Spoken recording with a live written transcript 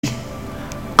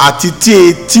àti tí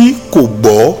etí kò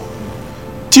gbọ́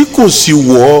tí kò sì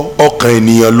wọ ọkàn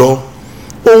ènìyàn lọ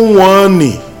ohun wọn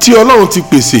ni tí Ọlọ́run ti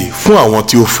pèsè fún àwọn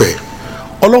tí ó fẹ́.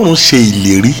 Ọlọ́run ṣe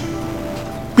ìlérí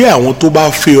pé àwọn tó bá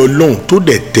fẹ́ Ọlọ́run tó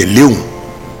dẹ̀ tẹ̀lé òun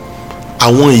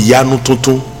àwọn ìyanu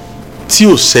tuntun tí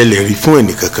ò ṣẹlẹ̀ rí fún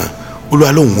ẹnìkankan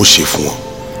Olúwa lóhùn ó ṣe fún wọn.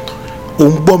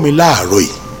 Òun gbọ́ mi láàárọ̀ yìí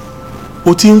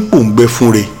ó ti ń pòǹgbẹ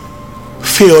fún re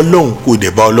fẹ́ Ọlọ́run kò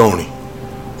dẹ̀ bá Ọlọ́run rìn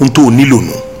ohun tó nílò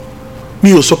nù.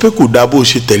 Mi ò sọ pé kò dáa bó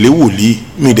ṣe tẹ̀lé wòlíì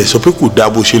mi dẹ̀ sọ pé kò dáa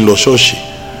bó ṣe ń lọ ṣọ́ọ̀ṣì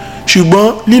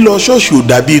ṣùgbọ́n lílọ ṣọ́ọ̀ṣì ò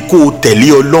dàbí kó o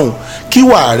tẹ̀lé Ọlọ́run kí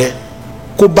wàá rẹ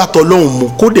kó bá tọlọ́run mu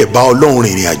kó dẹ̀ bá Ọlọ́run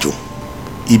rìnrìn àjò.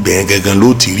 Ibẹ̀ gangan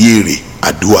ló ti rí èrè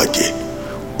àdúrà jẹ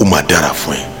ó máa dára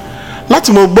fún ẹ.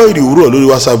 Láti mọ gbọ́ ìrì òwúrọ̀ lórí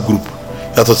WhatsApp group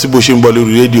yàtọ̀ sí bó ṣe ń bọ́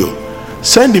lórí rédíò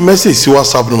send message sí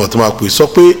WhatsApp number tó máa pè sọ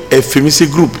pé ẹ fi mí sí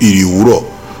group ìrì òwúrọ̀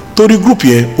torí group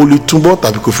yẹn o lè túbọ̀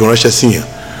tàbí kò fi ránṣẹ́ sí yẹn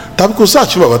tàbí kò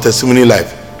search fún bàbá testimony live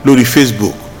lórí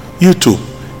Facebook, YouTube,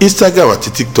 Instagram àti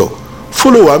TikTok.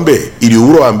 Follow wa ń bẹ̀ ìrì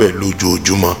òwúrọ̀ wa ń bẹ̀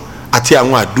lójoojúmọ́ àti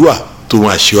àwọn àdúrà tó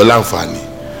máa ṣe ọ́ láǹfààní.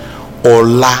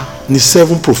 Ọ̀la ní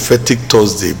 7 prophetic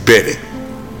Thursday bẹ̀rẹ̀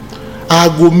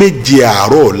aago 7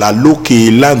 àárọ̀ ọ̀la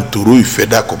lókè Lantoro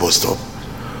Ìfẹ́dàkọ̀ bus stop.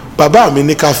 Bàbá mi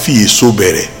ní ká fi èso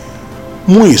bẹ̀rẹ̀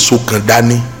mú èso kan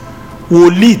dání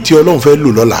wòlíì tí Ọlọ́run fẹ́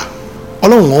lò lọ́la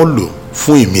Ọlọ́run ó lò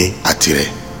fún èmi àti rẹ̀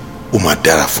ó máa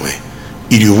dára fún ẹ.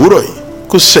 Ìrì òwúrọ̀ yìí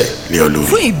kó ṣẹ lé ọ lórí.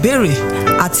 Fún ìbéèrè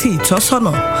àti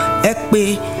ìtọ́sọ́nà ẹ pè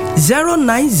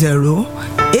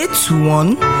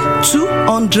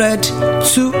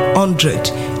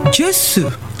 09081 Jésù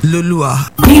lolúwa.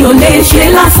 Mi ò lè ṣe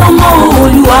lásán mọ́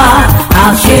Olúwa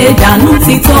àṣedànù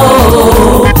ti tó.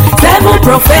 7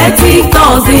 prophetic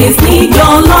Thursdays níjọ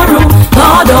Ọlọ́run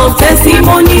God of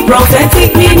Testimony Prophetic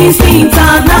Ministry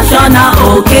International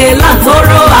òkè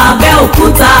Lantoro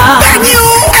Abẹ́òkúta. Bẹ́ẹ̀ni o,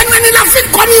 ẹni náà fi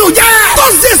kọ́ mi ò jẹ́.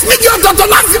 Thursdays méjì ọ̀tọ̀ọ̀tọ̀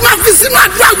láti máa fi sínú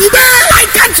àdúrà wípé I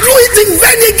can't do it in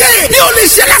vain again. Mi ò lè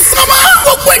ṣe lásán mọ́.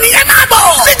 Gbogbo ènìyàn máa bọ̀.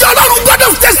 Níjọ Ọlọ́run God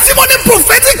of Testimony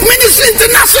Prophetic Ministry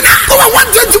International. Tó wà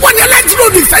 121 Elect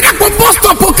Road Ìfẹ́dàpọ̀ bus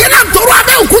stop òkè Lantoro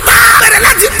Abẹ́òkúta. Bẹ̀rẹ̀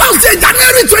láti Thursday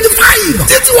January 25.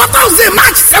 Títí wọ Thursday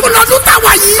March 7 ọdún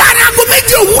táwa yìí. Láàrin aago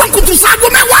méjì òwúrọ̀ kùtù sáago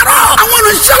mẹ́wàá rọ̀. Àwọn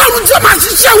ìrìnsẹ̀ Ọlọ́run tí ó máa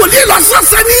ṣiṣẹ́ wòlíì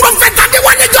lọ́sọ̀ọ̀sẹ̀ ní. Prophet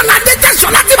Adéwálé Jọ̀nà Adéjẹ́sọ̀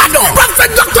láti Ìbàdàn. Prophet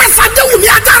Dr. Sadéwùmí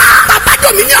Ajára. Bàbá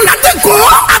Dominion Látẹ̀kọ́.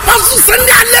 Apostle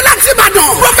Sunday Alẹ́ láti Ìbàdàn.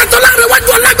 Prophet Ọlárẹ̀wájú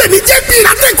Ọlágbèmí JP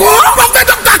Látẹ̀kọ́. Prophet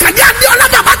Dr. Kàdé Adéọlá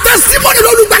Bàbá Testimony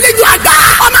lólùgbàlejò àgbà.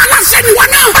 Ọmọ aláṣẹ ni wọn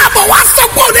náà. Bàbá wa sọ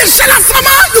pé òde ṣẹlẹ̀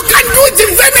sọ́mọ́. You can do it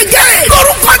in vain again.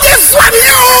 Lórúkọ Jésù àmì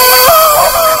o.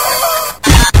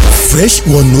 Fresh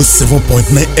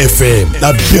 107.9 FM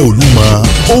lábẹ́ Olúmọ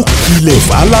ó kilẹ̀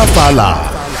fàlàfàlà.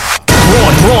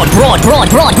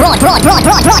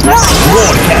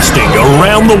 Broadcasting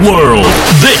around the world.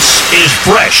 This is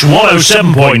Fresh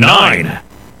 107.9.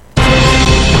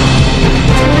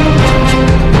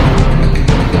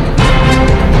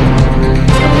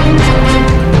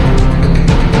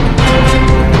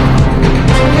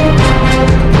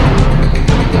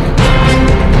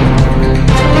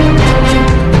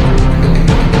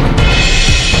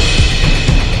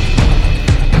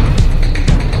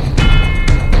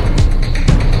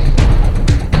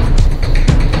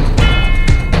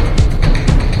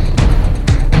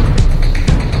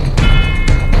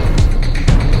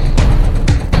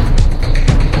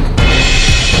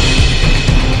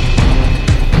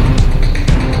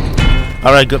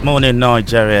 All right, good morning,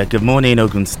 Nigeria. Good morning,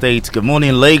 Ogun State. Good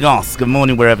morning, Lagos. Good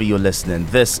morning, wherever you're listening.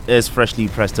 This is Freshly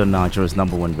Pressed on Nigeria's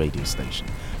 #1 radio station.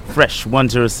 Fresh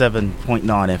 107.9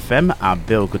 FM.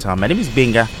 Abeokuta. My name is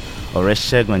Binga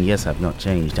Oreshegun. Yes, I've not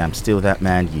changed. I'm still that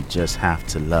man you just have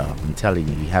to love. I'm telling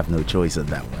you, you have no choice on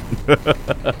that one.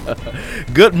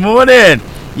 Good morning.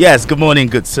 Yes, good morning,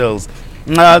 good souls.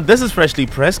 This is Freshly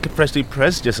Pressed. Freshly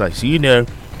Pressed, just like so you know,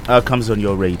 comes on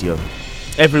your radio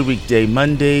every weekday,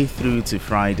 Monday through to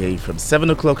Friday, from 7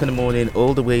 o'clock in the morning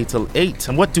all the way till 8.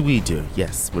 And what do?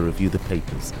 Yes, we review the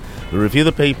papers. We review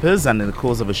the papers, and in the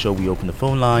course of a show, we open the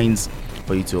phone lines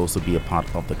for you to also be a part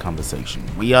of the conversation.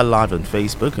 We are live on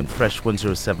Facebook and Fresh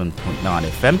 107.9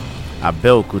 FM.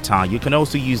 Abeokuta. You can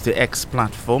also use the X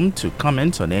platform to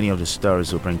comment on any of the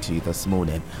stories we'll bring to you this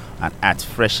morning, and at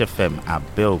Fresh FM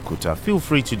Abeokuta. Feel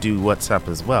free to do WhatsApp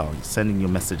as well. Send in your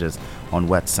messages on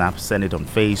WhatsApp, send it on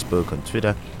Facebook, on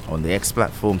Twitter, on the X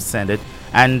platform, send it.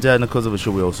 And in the course of the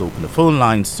show, we also open the phone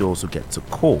lines to also get to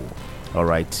call, all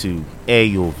right, to air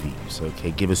your views, okay?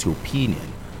 Give us your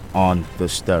opinion on the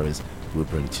stories we'll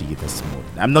bring to you this morning.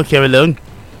 I'm not here alone.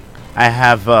 I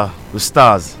have the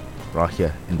stars right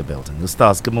here in the building. The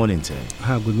stars, good morning to you.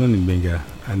 Good morning, Benga.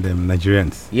 and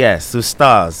Nigerians. Yes, to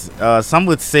stars. Some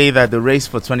would say that the race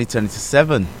for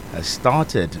 2027 has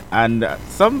started, and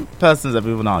some persons have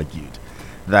even argued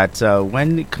that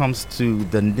when it comes to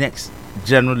the next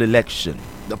general election,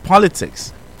 the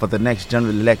politics for the next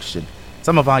general election,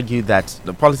 some have argued that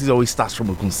the politics always starts from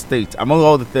Ogun State, among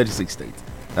all the 36 states,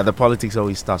 that the politics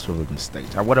always starts from Ogun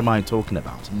State. And what am I talking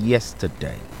about?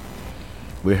 Yesterday,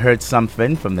 we heard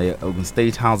something from the Ogun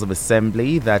State House of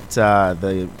Assembly that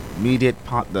the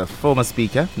former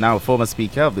speaker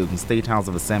of the Ogun State House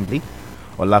of Assembly,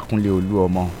 Olakunle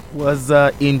Oluomo, was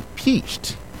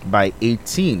impeached by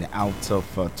 18 out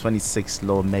of 26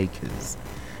 lawmakers.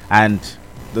 And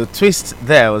the twist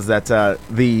there was that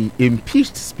the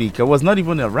impeached speaker was not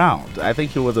even around. I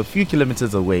think he was a few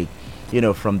kilometers away,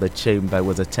 from the chamber.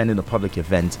 Was attending a public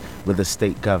event with the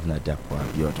state governor, Dapo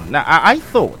Abiodun. Now, I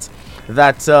thought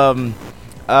that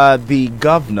the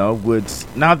governor would,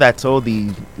 now that all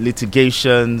the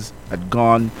litigations had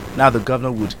gone, now the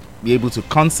governor would be able to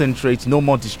concentrate, no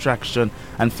more distraction,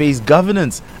 and face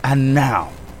governance. And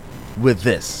now, with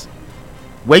this,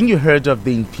 when you heard of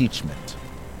the impeachment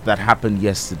that happened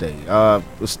yesterday,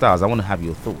 Ustaz, I want to have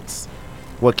your thoughts.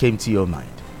 What came to your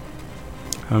mind?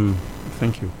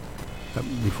 Thank you.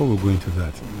 Before we go into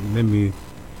that, let me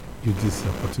use this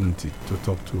opportunity to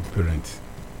talk to parents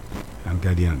and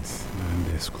guardians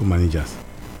and school managers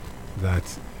that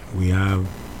we have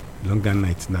longer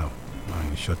nights now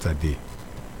and shorter day.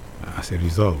 As a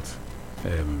result,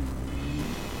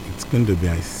 it's going to be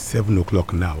at 7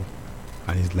 o'clock now,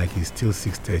 and it's like it's still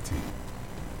 6:30.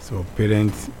 So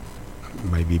parents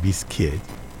might be scared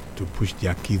to push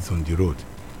their kids on the road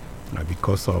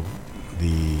because of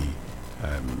the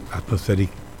atmospheric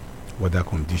weather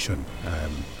condition.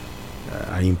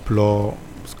 I implore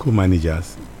school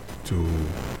managers to,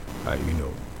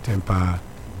 temper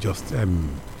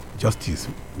justice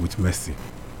with mercy,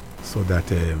 so that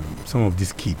some of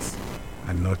these kids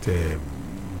are not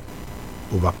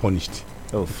overpunished.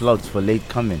 Oh, flogged for late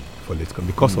coming.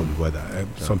 Because of the weather.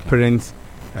 Some parents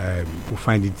who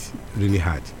find it really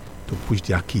hard to push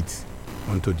their kids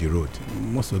onto the road.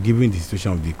 Also, given the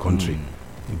situation of the country,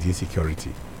 the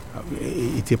insecurity,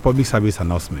 it's a public service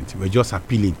announcement. We're just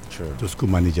appealing to school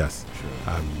managers,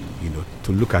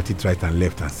 to look at it right and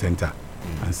left and center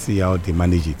and see how they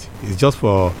manage it. It's just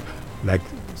for like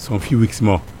some few weeks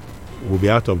more. We'll be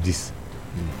out of this.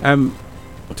 To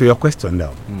your question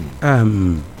now,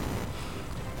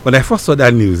 when I first saw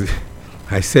that news,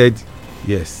 I said,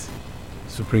 yes,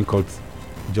 Supreme Court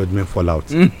judgment fallout.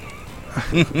 That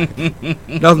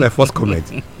was my first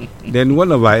comment. Then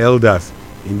one of our elders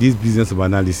in this business of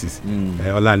analysis,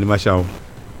 Ola Animashaw,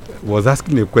 was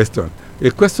asking a question. A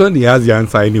question he has the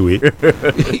answer anyway.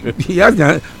 He has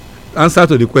the answer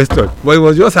to the question, but he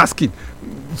was just asking.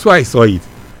 So I saw it.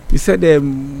 He said,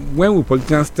 when will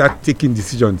politicians start taking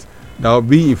decisions that will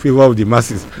be in favor of the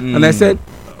masses? And I said,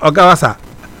 Ogawasa,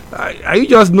 are you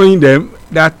just knowing them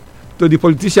that to the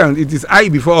politicians it is I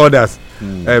before others?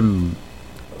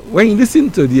 When you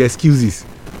listen to the excuses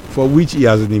for which he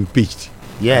has been impeached,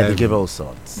 they give all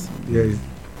sorts. Yes,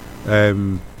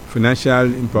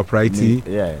 financial impropriety,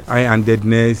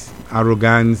 high-handedness,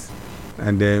 arrogance,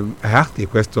 and I asked a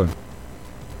question: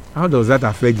 how does that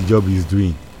affect the job he's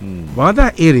doing? But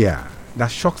another area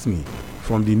that shocks me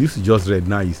from the news you just read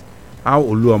now is how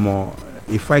Oluomo,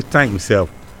 a fighter himself,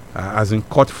 has been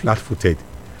caught flat-footed,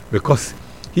 because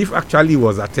if actually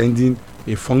was attending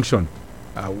a function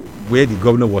where the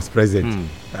governor was present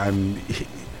and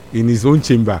in his own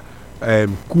chamber,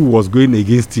 coup was going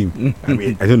against him. I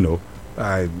mean, I don't know,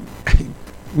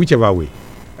 whichever way.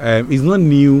 It's not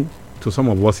new to some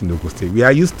of us in Ogun State. We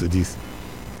are used to this.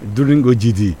 During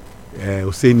OGD,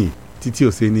 Titi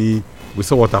Oseni, we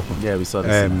saw what happened. Yeah, we saw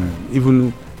this.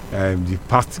 Even the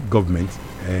past government,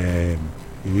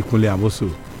 Iwikunle and also,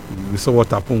 we saw what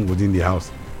happened within the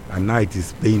house, and now it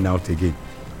is playing out again.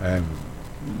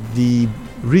 The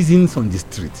reasons on the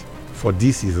street for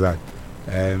this is that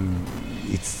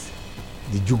it's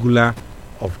the jugular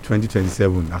of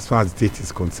 2027 as far as the state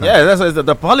is concerned. Yeah, that's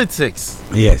the politics.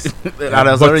 Yes. That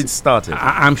has already started.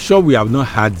 I'm sure we have not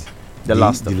had the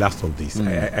last of this.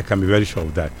 I can be very sure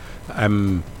of that.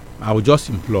 I would just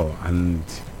implore and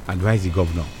advise the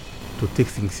governor to take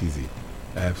things easy,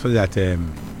 so that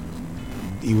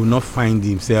he will not find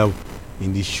himself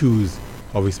in the shoes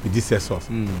of his predecessors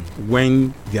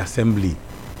when the assembly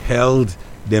held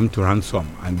them to ransom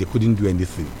and they couldn't do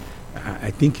anything.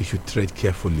 I think he should tread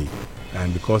carefully,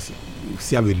 and because we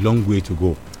still have a long way to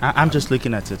go. I'm just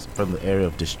looking at it from the area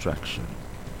of distraction.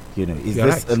 Is You're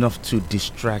this right. enough to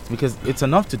distract? Because it's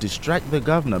enough to distract the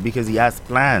governor because he has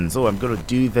plans. Oh, I'm going to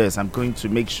do this. I'm going to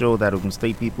make sure that Ogun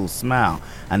State people smile.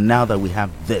 And now that we have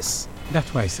this.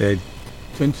 That's why I said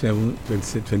 27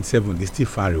 is still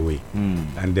far away.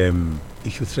 And he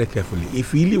should tread carefully.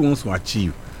 If he really wants to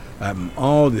achieve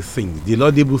all the things, the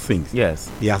laudable things Yes.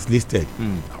 he has listed,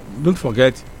 don't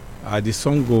forget the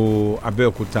Songo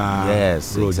Abeokuta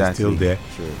Yes, road exactly. is still there.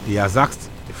 True. He has asked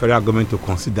the federal government to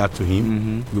consider to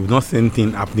him. We've not seen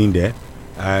anything happening there.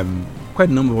 Quite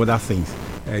a number of other things.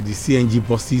 The CNG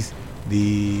buses,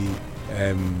 the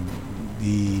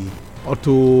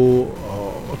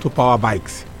auto power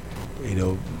bikes.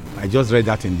 I just read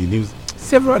that in the news.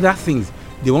 Several other things.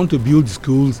 They want to build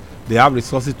schools. They have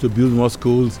resources to build more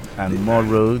schools And more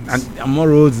roads. and more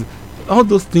roads. All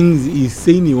those things he's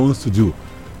saying he wants to do.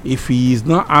 If he is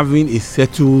not having a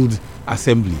settled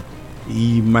assembly,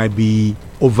 he might be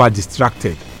over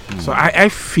distracted. So I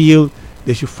feel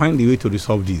they should find a way to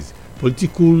resolve this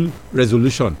political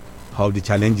resolution of the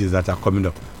challenges that are coming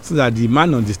up, so that the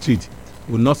man on the street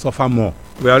will not suffer more.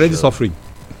 We're already suffering.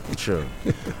 Sure.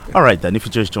 All right, then. If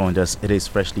you just joined us, it is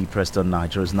Freshly Pressed on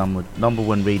Nigeria's number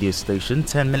one radio station.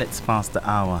 10 minutes past the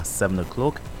hour, 7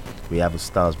 o'clock. We have the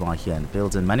stars right here in the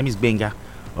building. My name is Benga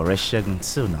Oreshegun.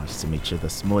 So nice to meet you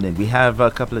this morning. We have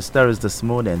a couple of stories this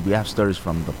morning. We have stories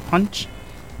from the Punch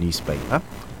newspaper.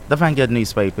 The Vanguard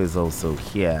newspaper is also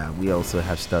here. We also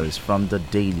have stories from the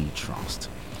Daily Trust.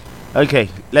 Okay,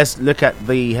 let's look at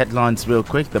the headlines real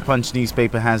quick. The Punch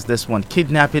newspaper has this one: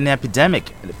 kidnapping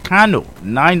epidemic, Kano,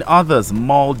 9 others,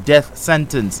 mauled, death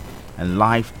sentence and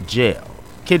life jail.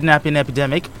 Kidnapping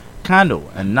epidemic, Kano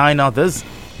and 9 others,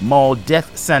 mauled,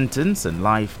 death sentence and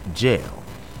life jail.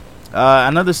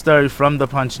 Another story from the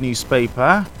Punch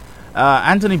newspaper.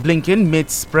 Anthony Blinken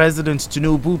meets President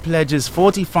Tinubu, pledges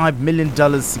 $45 million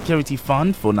security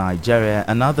fund for Nigeria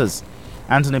and others.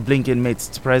 Anthony Blinken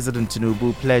meets President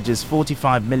Tinubu, pledges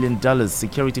 $45 million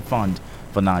security fund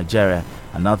for Nigeria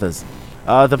and others.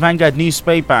 The Vanguard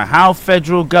newspaper: how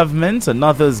federal government and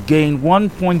others gain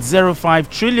 1.05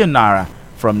 trillion naira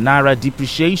from naira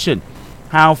depreciation.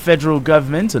 How federal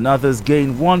government and others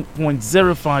gain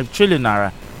 1.05 trillion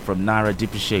naira from naira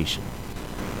depreciation.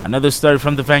 Another story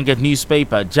from the Vanguard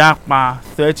newspaper: Japa,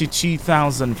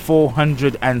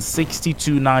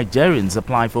 32,462 Nigerians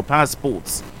apply for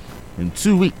passports in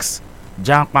 2 weeks.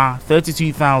 Japa,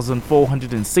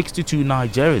 32,462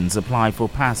 Nigerians apply for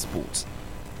passports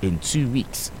in 2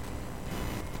 weeks.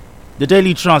 The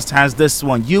Daily Trust has this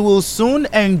one: you will soon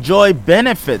enjoy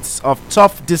benefits of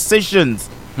tough decisions.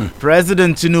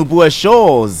 President Tinubu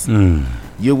assures.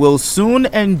 You will soon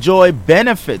enjoy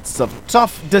benefits of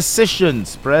tough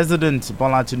decisions. President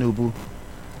Bola Tinubu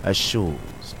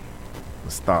assures.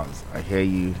 The stars, I hear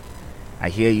you.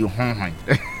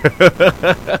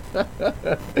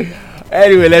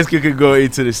 Anyway, let's quickly go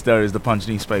into the stories. The Punch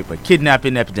newspaper: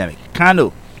 kidnapping epidemic,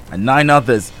 Kano and 9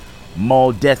 others,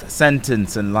 more death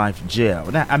sentence and life jail.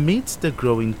 Now, amidst the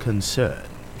growing concern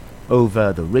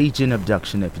over the raging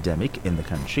abduction epidemic in the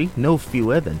country, no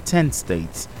fewer than 10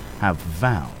 states have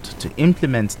vowed to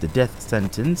implement the death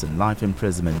sentence and life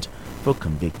imprisonment for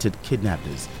convicted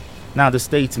kidnappers. Now, the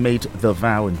states made the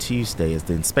vow on Tuesday as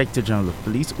the Inspector General of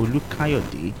Police,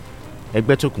 Olukayode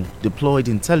Egbetokun, deployed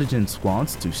intelligence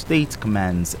squads to state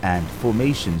commands and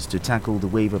formations to tackle the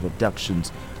wave of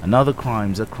abductions and other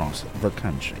crimes across the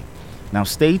country. Now,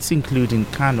 states including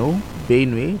Kano,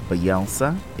 Benue,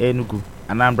 Bayelsa, Enugu,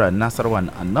 Anambra, and Nasarawa,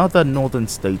 and another northern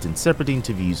state, in separate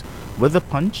interviews with The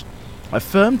Punch,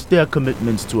 affirmed their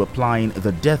commitment to applying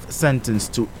the death sentence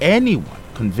to anyone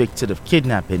convicted of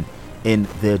kidnapping in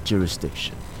their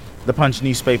jurisdiction. The Punch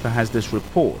newspaper has this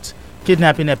report: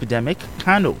 kidnapping epidemic,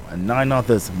 Kano and 9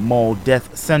 others, more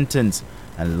death sentence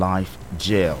and life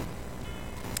jail.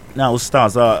 Now,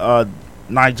 stars,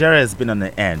 Nigeria has been on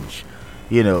the edge,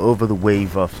 over the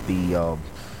wave of the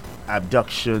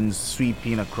abductions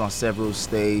sweeping across several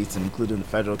states, including the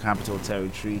Federal Capital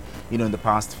Territory. In the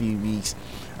past few weeks,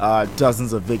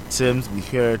 dozens of victims, we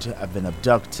heard, have been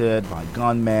abducted by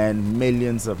gunmen,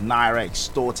 millions of naira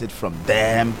extorted from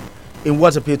them in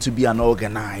what appeared to be an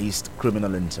organized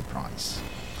criminal enterprise.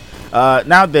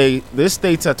 Now, these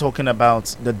states are talking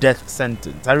about the death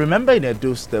sentence. I remember there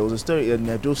was a story in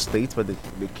Edo State where they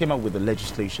came up with a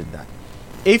legislation that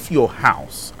if your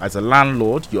house, as a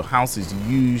landlord, your house is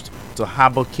used to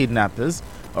harbor kidnappers,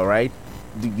 all right,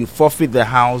 you forfeit the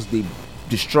house, they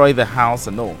destroy the house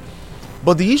and all.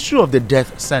 But the issue of the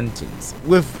death sentence,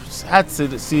 we've had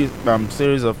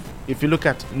series of, if you look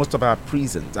at most of our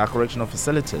prisons, our correctional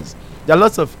facilities, there are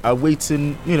lots of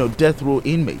awaiting, death row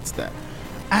inmates there.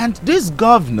 And these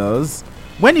governors,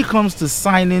 when it comes to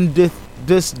signing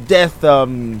this death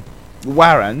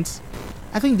warrant,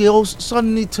 I think they all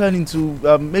suddenly turn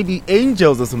into maybe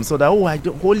angels or something. So that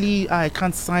I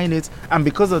can't sign it, and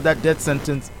because of that, death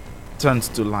sentence turns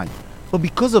to life. But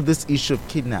because of this issue of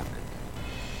kidnapping,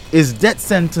 is death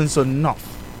sentence enough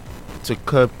to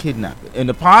curb kidnapping? In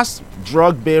the past,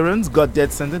 drug barons got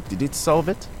death sentence. Did it solve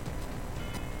it?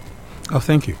 Oh,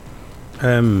 thank you.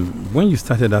 When you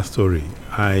started that story,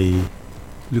 I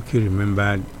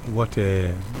remembered what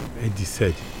Eddie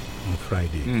said on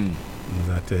Friday.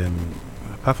 That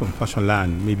apart from Fashola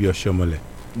and maybe Oshomole,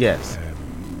 yes,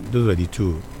 those were the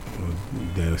two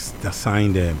that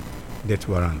signed death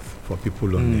warrants for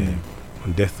people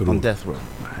on death row. On death row.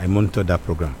 I monitored that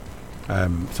program.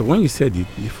 So when you said it,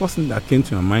 the first thing that came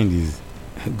to my mind is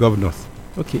governors.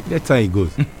 Okay, that's how it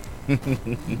goes.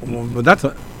 But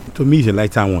that, to me, is a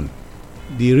lighter one.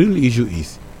 The real issue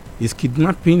is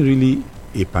kidnapping really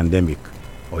a pandemic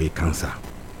or a cancer?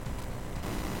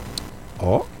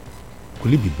 Or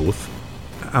could it be both?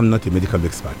 I'm not a medical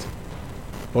expert.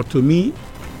 But to me,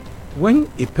 when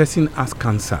a person has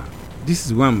cancer, this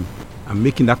is when I'm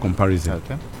making that comparison.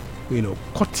 Okay.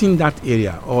 Cutting that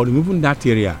area or removing that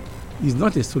area is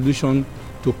not a solution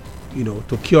to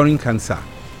curing cancer.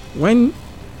 When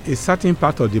a certain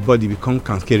part of the body becomes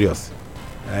cancerous,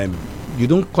 you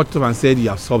don't cut off and say you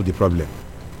have solved the problem.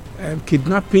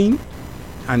 Kidnapping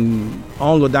and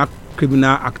all of that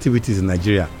criminal activities in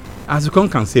Nigeria has become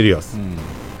cancerous,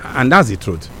 and that's the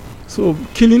truth. So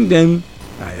killing them,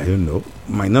 I don't know,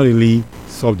 might not really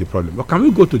solve the problem. But can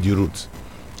we go to the roots?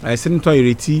 Senator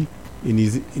Ireti,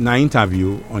 in our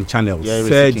interview on channels,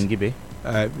 said,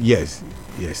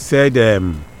 said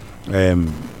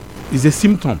it's a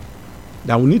symptom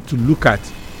that we need to look at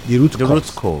the root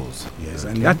cause. Yes,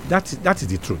 okay. And that is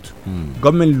the truth.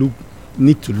 Government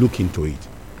need to look into it.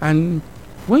 And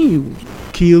when you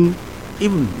kill,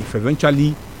 even if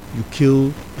eventually you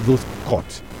kill those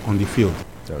caught on the field,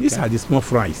 these are the small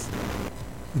fries.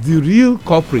 The real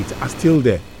culprits are still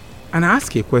there. And I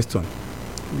ask a question: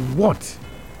 what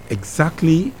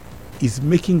exactly is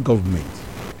making government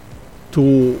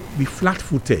to be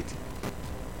flat-footed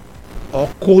or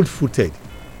cold-footed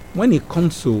when it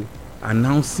comes to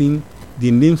announcing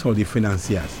the names of the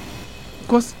financiers?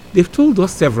 Because they've told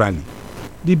us severally,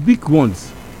 the big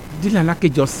ones.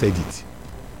 Dilalake just said it.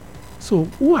 So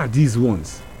who are these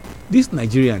ones? These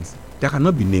Nigerians that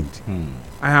cannot be named.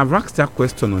 I have asked that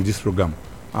question on this program.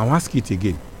 I'll ask it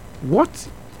again. What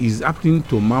is happening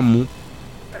to Mamu?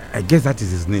 I guess that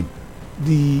is his name.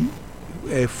 The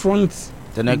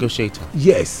the negotiator.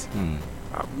 Yes.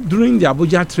 During the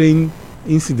Abuja train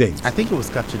incident. I think it was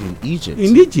captured in Egypt.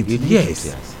 In Egypt,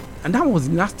 yes. And that was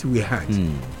the last we heard.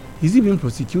 Is he being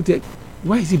prosecuted?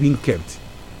 Why is he being kept?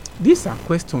 These are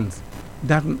questions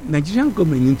that Nigerian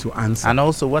government need to answer. And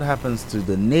also, what happens to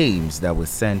the names that were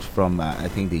sent from, I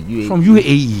think, the UAE? From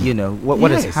UAE. What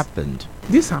has happened?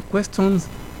 These are questions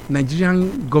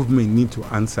Nigerian government need to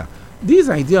answer. This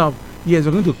idea of, yes,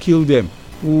 we're going to kill them,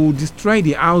 we'll destroy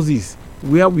the houses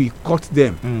where we caught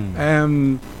them,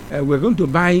 we're going to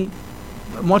buy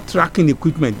more tracking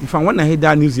equipment. If I want to hear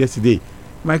that news yesterday,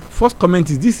 my first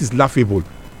comment is this is laughable.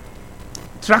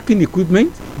 Tracking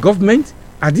equipment, government,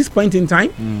 at this point in time,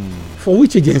 for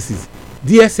which agencies?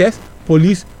 DSS,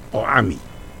 police, or army?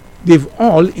 They've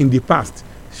all in the past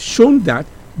shown that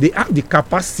they have the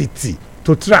capacity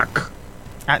to track.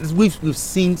 And we've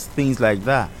seen things like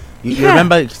that. You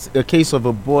remember a case of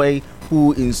a boy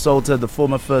who insulted the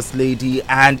former first lady,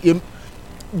 and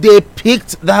they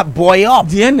picked that boy up.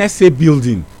 The NSA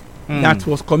building that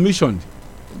was commissioned,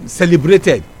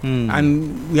 celebrated,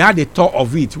 and we had a tour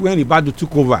of it when Ibadu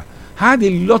took over, had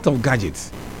a lot of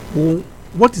gadgets. Well,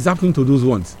 what is happening to those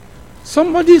ones?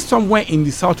 Somebody somewhere in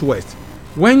the southwest,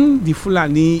 when the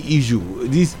Fulani issue,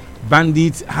 this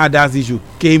bandits herders issue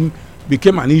became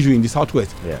an issue in the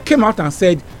southwest, came out and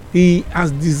said he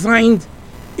has designed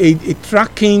a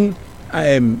tracking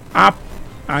app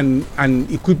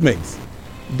and equipment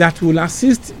that will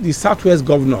assist the southwest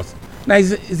governors. Now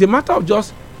it's a matter of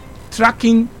just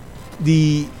tracking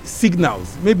the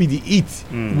signals, maybe the heat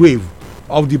wave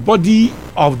of the body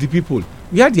of the people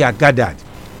where they are gathered,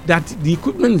 that the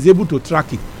equipment is able to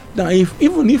track it. Now,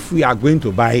 even if we are going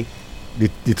to buy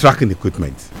the tracking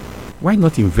equipment, why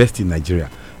not invest in Nigeria?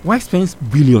 Why spend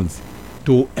billions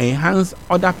to enhance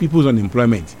other people's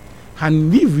unemployment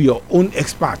and leave your own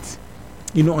experts,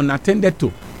 unattended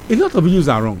to? A lot of views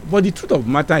are wrong, but the truth of the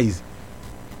matter is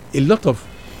a lot of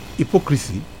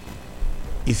hypocrisy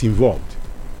is involved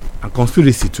and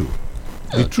conspiracy too.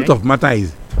 The truth of the matter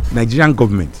is Nigerian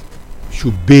government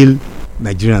should bail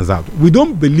Nigerians out. We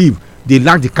don't believe they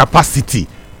lack the capacity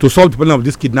to solve the problem of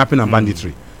this kidnapping and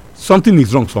banditry. Something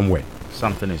is wrong somewhere.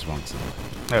 Something is wrong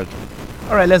somewhere. Okay.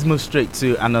 All right, let's move straight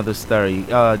to another story.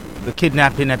 The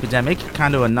kidnapping epidemic,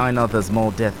 Kano and 9 others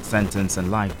more death sentence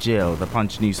and life jail. The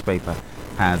Punch newspaper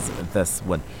has this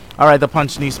one. All right, the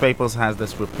Punch newspapers has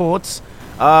this report.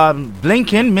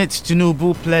 Blinken meets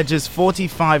Tinubu, pledges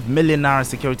 45 million naira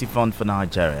security fund for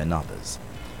Nigeria and others.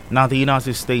 Now, the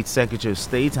United States Secretary of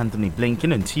State Anthony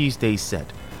Blinken on Tuesday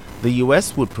said the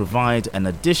U.S. would provide an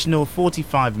additional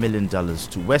 $45 million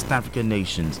to West African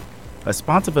nations as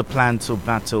part of a plan to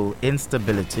battle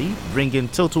instability, bringing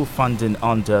total funding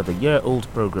under the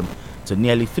year-old program to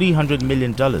nearly $300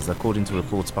 million, according to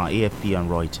reports by AFP and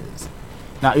Reuters.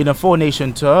 Now, in a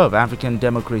four-nation tour of African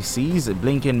democracies,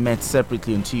 Blinken met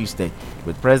separately on Tuesday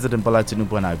with President Bola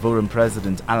Tinubu and Ivorian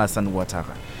President Alassane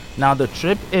Ouattara. Now, the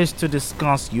trip is to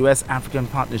discuss U.S.-African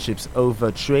partnerships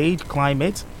over trade,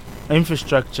 climate,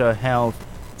 infrastructure, health,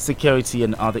 security,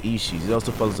 and other issues. It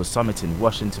also follows a summit in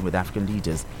Washington with African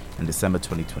leaders in December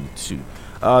 2022.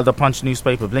 The Punch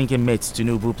newspaper, Blinken meets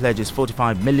Tinubu, pledges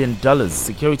 $45 million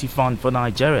security fund for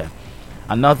Nigeria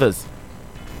and others.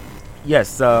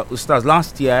 Yes, Ustaz,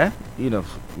 last year, we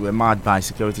were marred by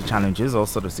security challenges, all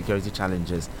sort of security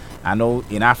challenges, and all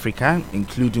in Africa,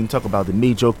 including talk about the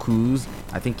major coups,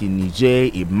 I think in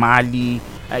Niger, in Mali,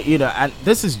 and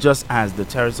this is just as the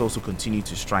terrorists also continue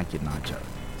to strike in Nigeria,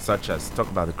 such as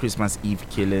talk about the Christmas Eve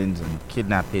killings and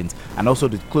kidnappings, and also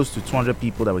the close to 200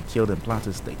 people that were killed in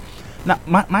Plateau State. Now,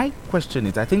 my question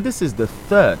is, I think this is the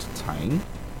third time,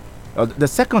 or the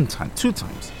second time, 2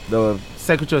 times, the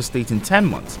Secretary of State in 10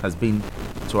 months has been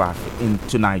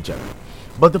to Nigeria.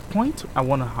 But the point I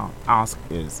want to ask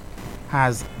is,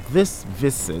 has this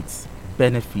visit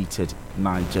benefited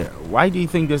Nigeria? Why do you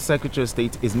think the Secretary of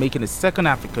State is making a second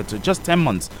Africa to just 10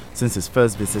 months since his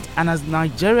first visit? And has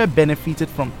Nigeria benefited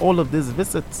from all of these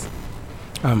visits?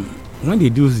 When they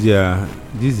do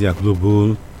their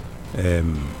global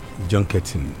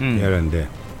junketing here and there,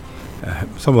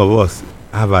 some of us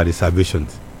have our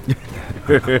reservations.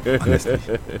 Honestly,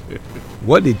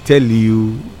 what they tell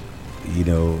you,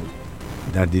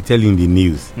 that they tell you in the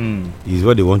news is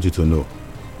what they want you to know.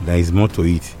 There is more to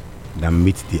it than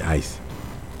meets the eyes.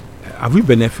 Have we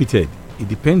benefited? It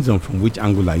depends on from which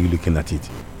angle are you looking at it.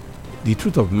 The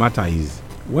truth of the matter is,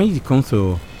 when it comes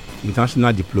to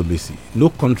international diplomacy, no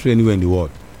country anywhere in the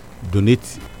world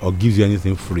donates or gives you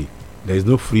anything free. There is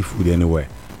no free food anywhere.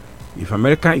 If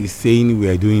America is saying we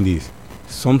are doing this,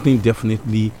 something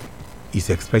definitely is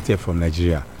expected from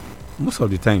Nigeria. Most of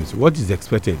the times, what is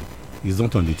expected is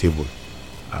not on the table.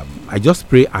 I just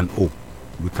pray and hope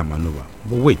we can maneuver.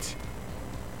 But wait,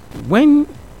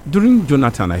 during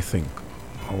Jonathan, I think,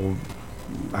 or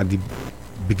at the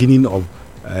beginning of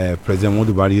President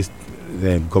Muhammadu Buhari's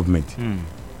government,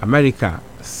 America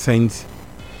sent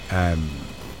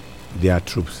their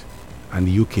troops, and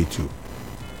the UK too,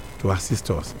 to assist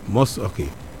us.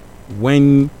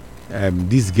 When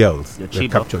these girls were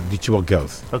captured, the Chibok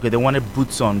girls. Okay, they wanted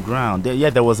boots on ground.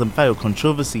 There was a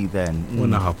controversy then.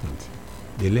 What happened?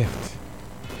 They left.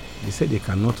 They said they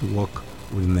cannot work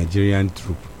with the Nigerian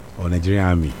troop or Nigerian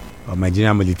army or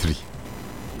Nigerian military.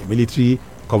 The military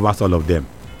covers all of them.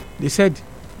 They said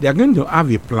they are going to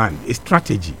have a plan, a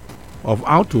strategy of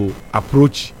how to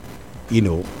approach,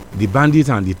 the bandits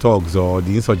and the thugs or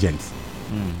the insurgents.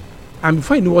 And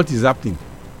before you know what is happening,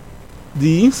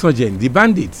 the insurgents, the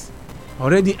bandits,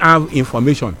 already have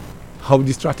information of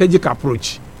the strategic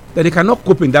approach that they cannot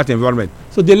cope in that environment.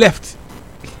 So they left.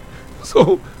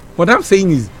 So what I'm saying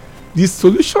is, the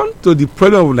solution to the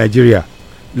problem of Nigeria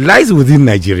lies within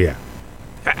Nigeria.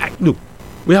 Look,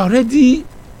 we are already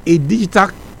a digital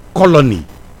colony.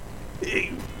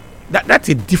 That's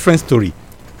a different story.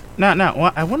 Now,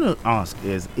 what I want to ask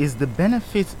is the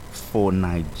benefit for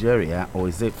Nigeria or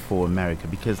is it for America?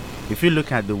 Because if you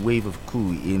look at the wave of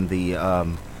coup in the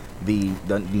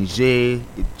Niger,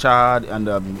 Chad, and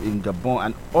in Gabon,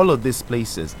 and all of these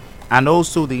places, and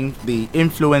also the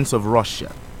influence of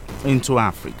Russia into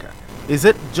Africa, is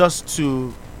it just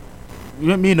to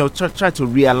try to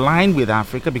realign with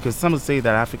Africa? Because some say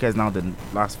that Africa is now the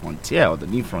last frontier or the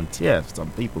new frontier, some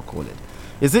people call it.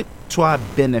 Is it to our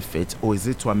benefit or is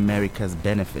it to America's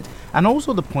benefit? And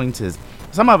also the point is,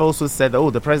 some have also said,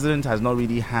 the president has not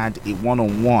really had a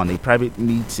one-on-one, a private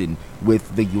meeting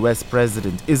with the U.S.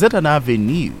 president. Is it an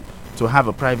avenue to have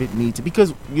a private meeting?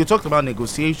 Because you talked about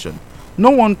negotiation.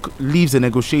 No one leaves a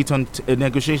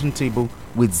negotiation table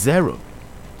with zero.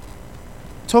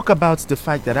 Talk about the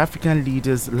fact that African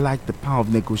leaders lack the power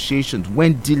of negotiations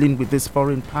when dealing with these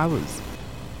foreign powers.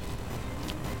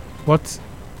 What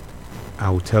I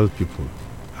will tell people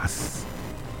as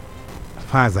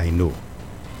far as I know,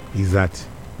 is that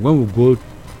when we go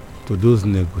to those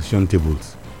negotiation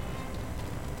tables,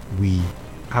 we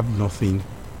have nothing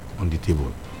on the table.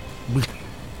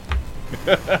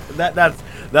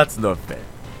 That's not fair.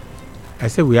 I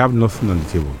said we have nothing on the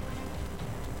table.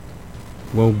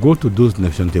 When we go to those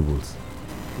negotiation tables,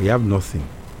 we have nothing.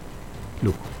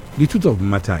 Look, the truth of the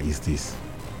matter is this.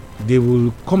 They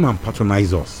will come and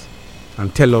patronize us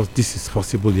and tell us this is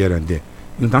possible here and there.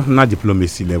 International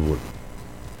diplomacy level.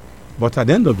 But at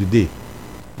the end of the day,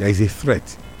 there is a threat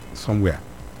somewhere.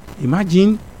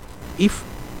 Imagine if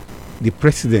the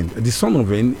president, the son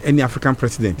of any African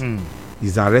president,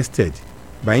 is arrested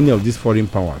by any of these foreign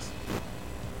powers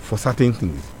for certain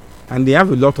things. And they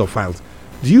have a lot of files.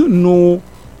 Do you know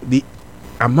the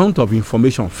amount of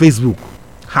information Facebook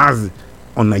has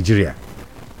on Nigeria?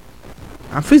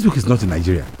 And Facebook is not in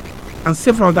Nigeria. And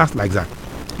several others like that.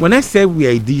 When I say we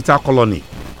are a digital colony,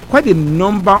 quite a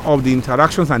number of the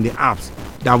interactions and the apps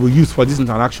that we use for these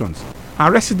interactions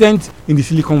are resident in the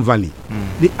Silicon Valley.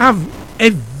 They have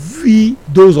every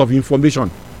dose of information,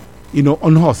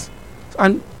 on us.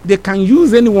 And they can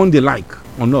use anyone they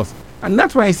like on us. And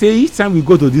that's why I say each time we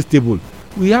go to this table,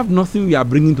 we have nothing we are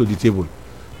bringing to the table.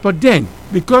 But then,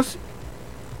 because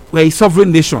we're a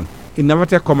sovereign nation, in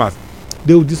innovative commerce,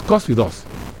 they will discuss with us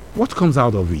what comes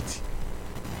out of it.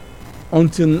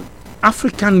 Until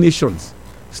African nations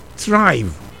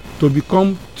strive to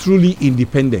become truly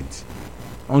independent,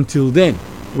 until then,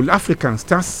 will Africans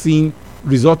start seeing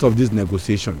result of these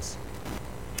negotiations?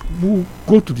 We'll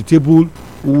go to the table,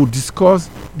 we will discuss,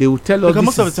 they will tell us. Because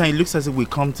most of the time it looks as if we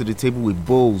come to the table with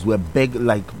bowls, we're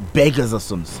like beggars of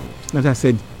some sort. As I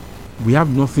said, we have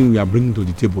nothing we are bringing to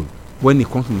the table when it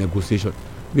comes to negotiation,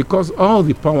 because all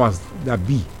the powers that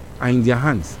be are in their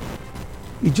hands.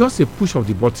 It's just a push of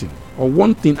the button or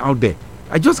one thing out there.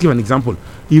 I just give an example.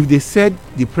 If they said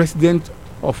the president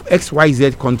of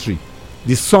XYZ country,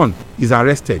 the son is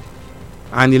arrested,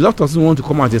 and a lot of us want to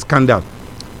come out with a scandal,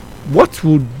 what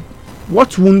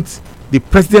won't the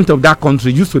president of that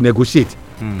country use to negotiate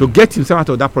to get himself out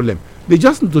of that problem? They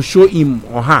just need to show him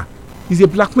or her. It's a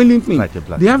blackmailing thing.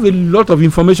 They have a lot of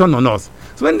information on us.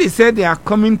 So when they say they are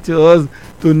coming to us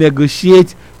to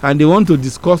negotiate and they want to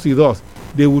discuss with us,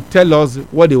 they will tell us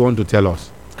what they want to tell us.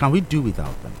 Can we do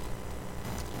without them?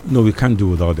 No, we can't do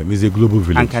without them. It's a global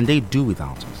village. And can they do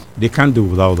without us? They can't do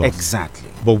without us. Exactly.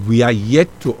 But we are yet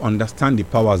to understand the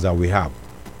powers that we have.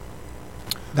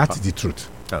 That is the truth.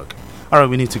 Okay. All right,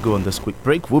 we need to go on this quick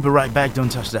break. We'll be right back. Don't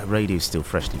touch that radio. It's still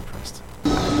freshly pressed.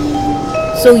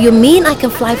 So you mean I can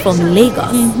fly from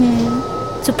Lagos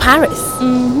to Paris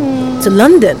to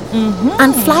London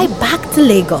and fly back to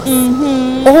Lagos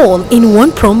all in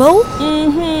one promo?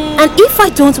 And if I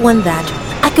don't want that,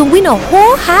 I can win a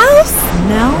whole house?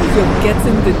 Now you're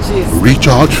getting the gist.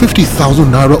 Recharge 50,000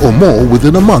 naira or more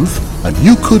within a month and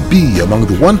you could be among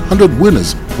the 100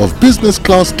 winners of business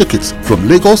class tickets from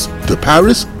Lagos to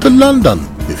Paris to London.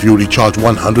 If you recharge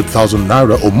 100,000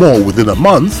 naira or more within a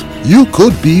month, you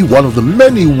could be one of the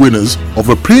many winners of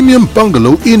a premium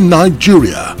bungalow in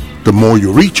Nigeria. The more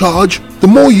you recharge, the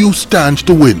more you stand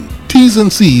to win. T's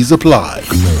and C's apply.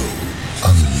 Glow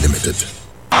Unlimited.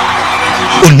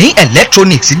 Òní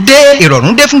electronics dé,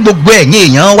 ìrọ̀rùn dé fún gbogbo ẹ̀yin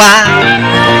èèyàn wa.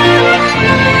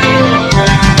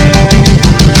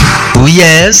 Oh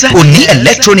yes, Òní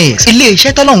Electronics,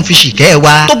 ilé-iṣẹ́ tọ́lọ́run fi ṣìkẹ́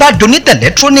wa. Tó bá donate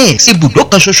electronics, ibùdó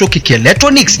kan ṣoṣo kìkì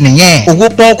electronics nìyẹn. Owó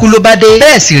pọ́ọ́kú ló bá dé.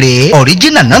 Bẹ́ẹ̀ sì rèé,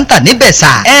 original náà ń tà níbẹ̀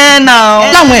sà.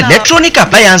 Láwọn electronic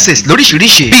appliances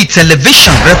lóríṣiríṣi bíi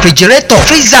television, refrigerator,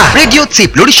 freezer, radio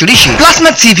tape lóríṣiríṣi,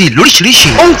 plasma TV lóríṣiríṣi,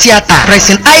 home theatre,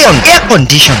 pressing iron, air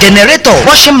condition, generator,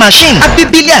 washing machine,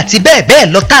 abibili àti bẹ́ẹ̀ bẹ́ẹ̀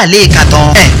lọ tá a lè kà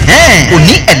tán.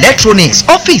 Òní Electronics,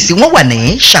 ọ́fíìsì wọn wà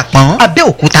ní Ṣàpọ́n,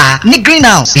 Abẹ́òkúta, ní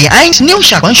Greenhouse, behind New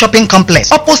Ṣàpọ́n shopping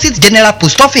complex, opposite General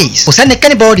Post Office. Kò sẹ́ni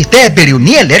kẹ́nìbọ̀dì tẹ́ ẹ bèrè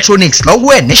Òní Electronics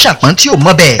lọ́wọ́ ẹ̀ ní Ṣàpọ́n tí ò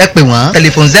mọ̀ bẹ́ẹ̀. Ẹ pè wọ́n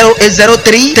tẹlifon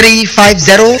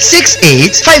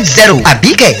 08033506850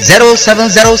 àbíkẹ́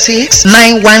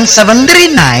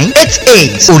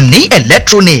 0706917398. Òní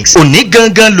Electronics, òní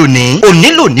gangan lónìí,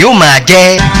 òní lónìí ó máa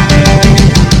jẹ́.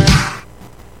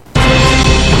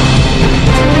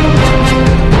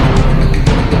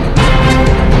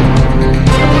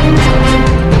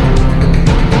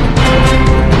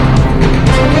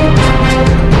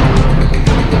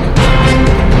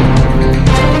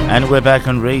 And we're back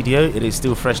on radio. It is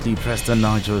still freshly pressed on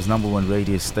Nigeria's #1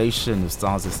 radio station. The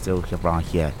stars are still right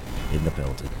here in the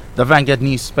building. The Vanguard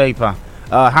newspaper.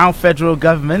 How federal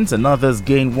government and others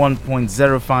gain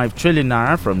 1.05 trillion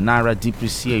naira from naira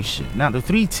depreciation. Now, the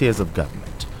three tiers of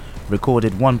government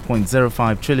recorded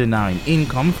 1.05 trillion naira in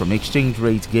income from exchange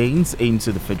rate gains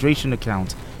into the federation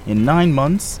account in 9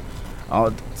 months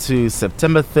to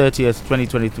September 30th,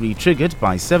 2023, triggered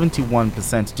by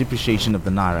 71% depreciation of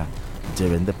the naira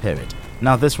during the period.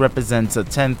 Now, this represents a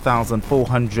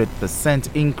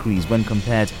 10,400% increase when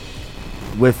compared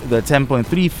with the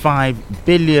 10.35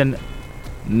 billion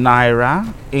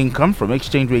naira income from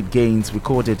exchange rate gains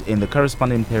recorded in the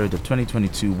corresponding period of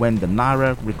 2022, when the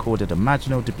naira recorded a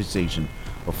marginal depreciation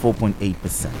of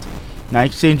 4.8%. Now,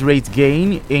 exchange rate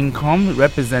gain income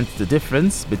represents the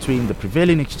difference between the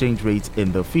prevailing exchange rate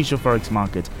in the official forex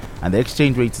market and the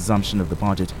exchange rate assumption of the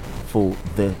budget for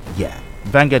the year.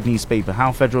 Vanguard newspaper: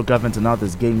 how federal government and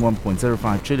others gain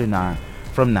 1.05 trillion naira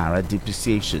from naira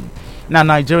depreciation. Now,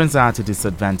 Nigerians are at a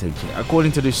disadvantage.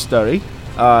 According to this story,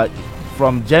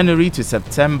 from January to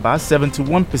September,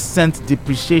 71%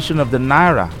 depreciation of the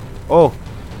naira. Oh,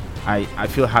 I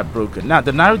feel heartbroken. Now,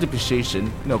 the naira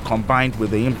depreciation, combined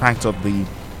with the impact of the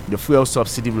fuel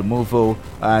subsidy removal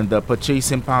and the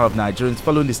purchasing power of Nigerians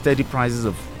following the steady prices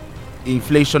of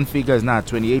inflation figures now at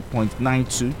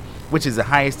 28.92, which is the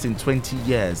highest in 20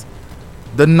 years.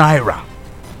 The naira.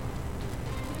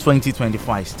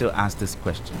 2025 still asks this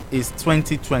question: is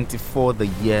 2024 the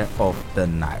year of the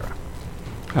naira?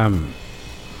 I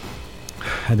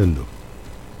don't know.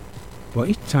 But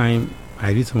each time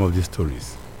I read some of these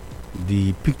stories,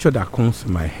 the picture that comes to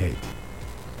my head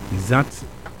is that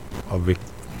of a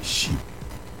ship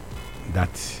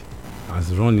that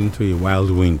has run into a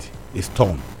wild wind, a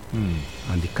storm,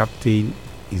 and the captain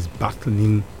is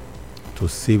battling to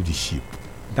save the ship.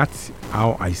 That's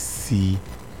how I see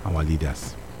our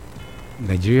leaders.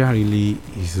 Nigeria really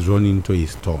is running into a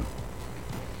storm,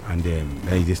 and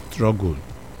there is a struggle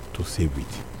to save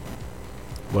it.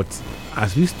 But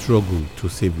as we struggle to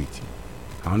save it,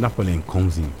 another problem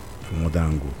comes in from another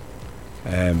angle.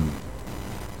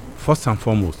 First and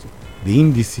foremost, the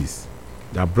indices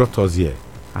that brought us here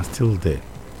are still there.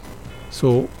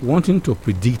 So wanting to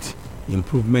predict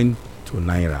improvement to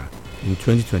Naira in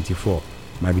 2024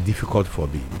 might be difficult for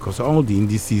me, because all the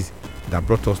indices that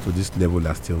brought us to this level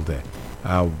are still there.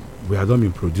 We have not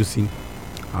been producing.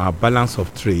 Our balance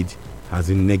of trade has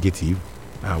been negative.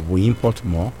 We import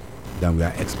more than we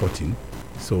are exporting.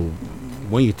 So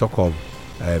when you talk of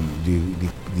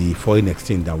the foreign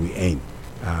exchange that we earn,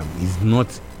 is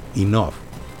not enough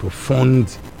to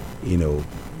fund,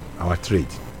 our trade.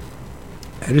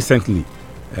 Recently,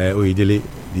 Oyedele,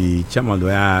 the chairman of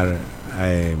the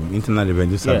Internal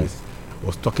Revenue Service,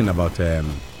 was talking about that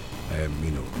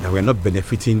we're not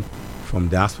benefiting from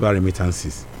diaspora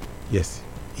remittances. Yes,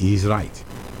 he is right.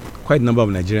 Quite a number of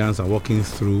Nigerians are working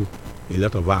through a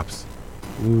lot of apps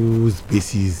whose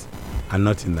bases are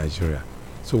not in Nigeria.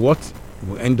 So what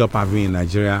we end up having in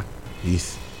Nigeria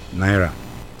is Naira.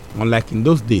 Unlike in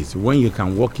those days when you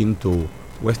can walk into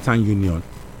Western Union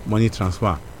money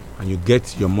transfer and you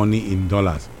get your money in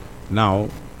dollars. Now,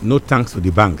 no thanks to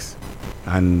the banks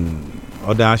and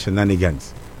other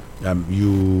shenanigans,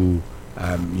 you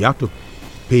have to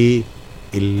pay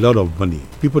a lot of money.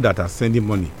 People that are sending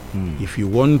money, if you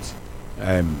want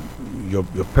your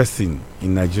person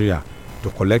in Nigeria to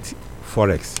collect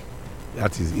forex,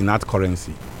 that is in hard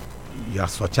currency, you are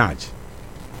surcharged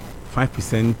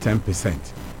 5%, 10%.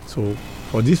 So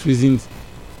for these reasons,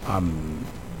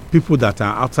 people that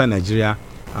are outside Nigeria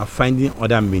are finding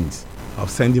other means of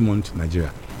sending money to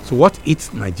Nigeria. So what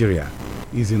eats Nigeria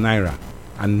is in Naira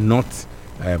and not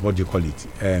the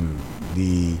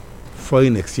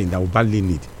foreign exchange that we badly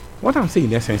need. What I'm saying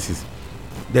in essence is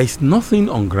there is nothing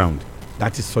on ground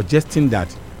that is suggesting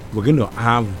that we're going to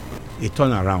have a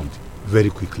turnaround very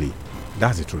quickly.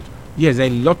 That's the truth. Yes, there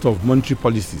are a lot of monetary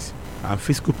policies and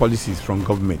fiscal policies from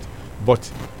government,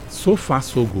 but so far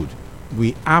so good.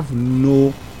 We have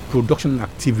no production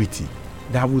activity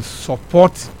that will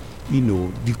support,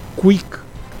 the quick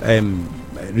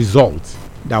results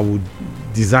that would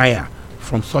desire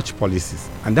from such policies,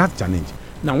 and that's challenge.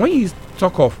 Now, when you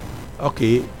talk of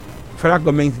federal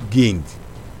government gained,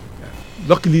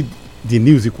 luckily the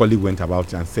news equally went about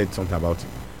it and said something about it.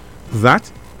 That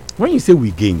when you say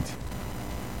we gained,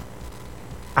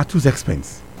 at whose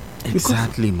expense?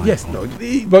 Exactly, my yes, no,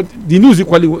 but the news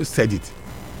equally said it.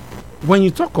 When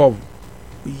you talk of,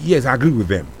 yes, I agree with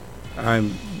them.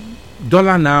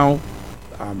 Dollar now,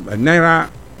 Naira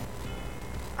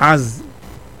has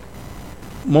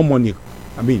more money.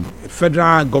 I mean,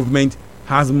 federal government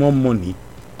has more money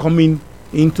coming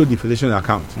into the Federation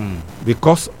account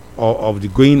because of the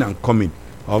going and coming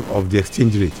of the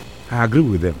exchange rate. I agree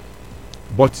with them.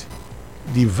 But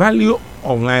the value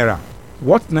of Naira,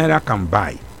 what Naira can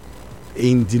buy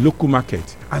in the local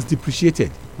market, has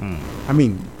depreciated. I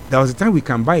mean, there was a time we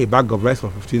can buy a bag of rice for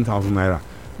 15,000 Naira.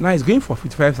 Now it's going for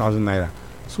 55,000 Naira.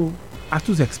 So at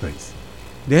whose expense?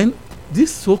 Then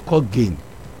this so-called gain,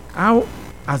 how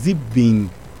has it been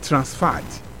transferred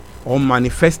or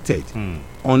manifested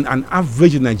on an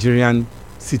average Nigerian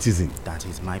citizen? That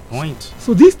is my point.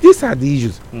 So these are the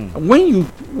issues. When you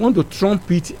want to trump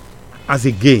it as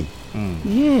a gain,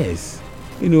 yes,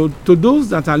 to those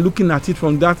that are looking at it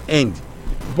from that end,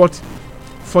 but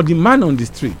for the man on the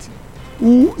street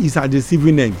who is at the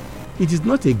receiving end, it is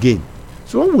not a gain.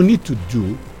 So what we need to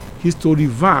do is to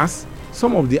reverse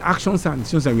some of the actions and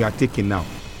decisions that we are taking now.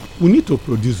 We need to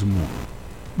produce more.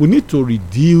 We need to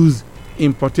reduce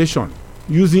importation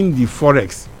using the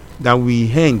forex that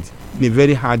we earned in a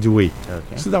very hard way,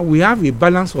 so that we have a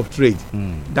balance of trade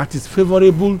that is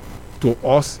favorable to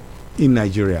us in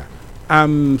Nigeria.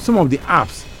 Some of the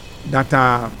apps that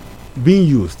are being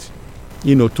used,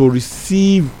 to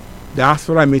receive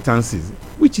diaspora remittances,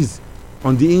 which is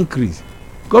on the increase,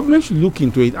 government should look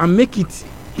into it and make it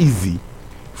easy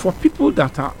for people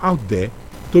that are out there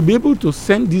to be able to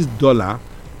send this dollar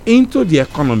into the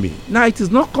economy. Now it is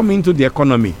not coming into the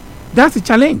economy. That's a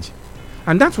challenge,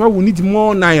 and that's why we need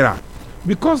more naira,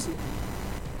 because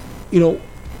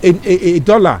a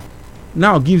dollar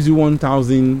now gives you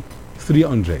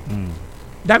 1,300.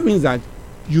 That means that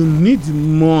you need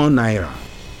more naira,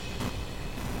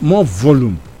 more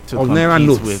volume of naira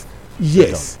notes.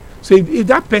 Yes. So if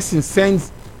that person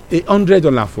sends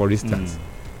 $100, for instance,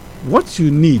 what you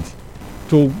need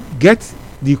to get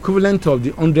the equivalent of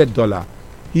the $100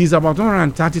 is about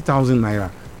 130,000 naira.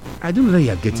 I don't know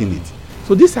you are getting it.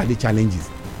 So these are the challenges.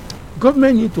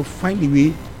 Government need to find a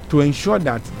way to ensure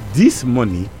that this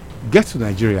money gets to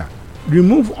Nigeria.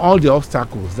 Remove all the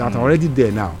obstacles that are already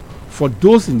there now for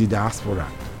those in the diaspora.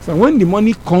 So when the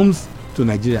money comes to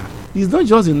Nigeria, it's not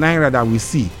just the naira that we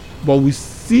see, but we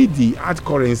see the hard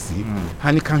currency,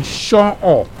 and it can shore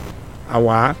up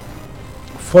our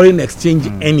foreign exchange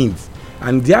earnings,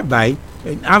 and thereby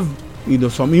have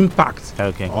some impact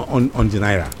on the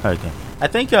naira. Okay, I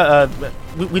think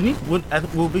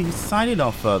we'll be signing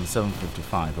off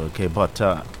 7:55. Okay, but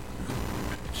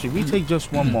should we take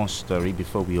just one more story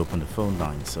before we open the phone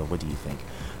lines? So what do you think?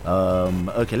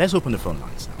 Okay, let's open the phone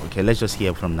lines now. Okay, let's just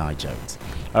hear from Nigerians.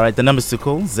 All right, the numbers to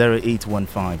call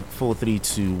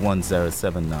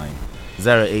 0815-432-1079,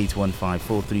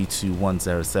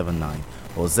 0815-432-1079,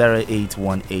 or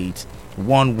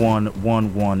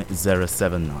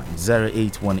 0818-1111-079,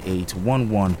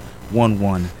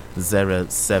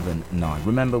 0818-1111-079.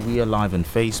 Remember, we are live on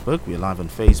Facebook. We are live on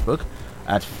Facebook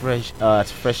at Fresh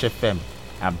FM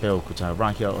at Belkuta.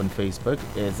 Right here on Facebook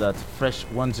is at Fresh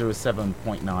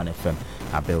 107.9 FM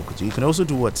at Belkuta. You can also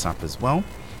do WhatsApp as well.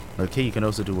 Okay, you can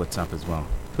also do WhatsApp as well.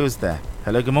 Who's there?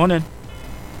 Hello, good morning.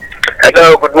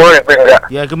 Hello, good morning, Benga.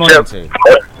 Yeah, good morning to you.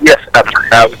 Yes, sir,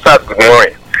 good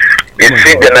morning. You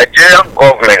see, the Nigerian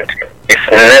government is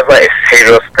never a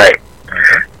serious guy.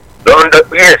 On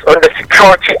the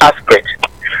security aspect,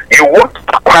 you want to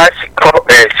acquire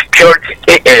security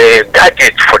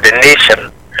gadgets for the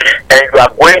nation, and you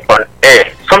are going on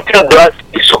air. Something that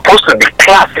is supposed to be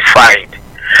classified,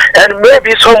 and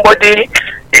maybe somebody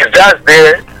is just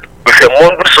there with a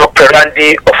modus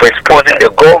operandi of exposing the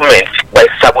government by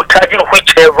sabotaging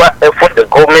whichever effort the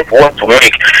government wants to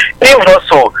make. Even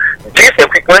also, this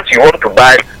equipment you want to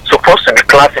buy supposed to be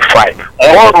classified.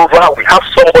 Moreover, we have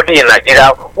somebody in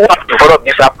Nigeria who has developed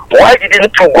this app. Why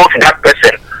didn't you go to that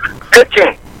person? Take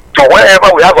him to wherever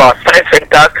we have our science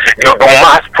centers, do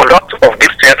mass product of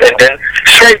these things, and then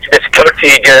share it to the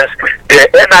security agents, the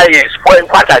NIAs,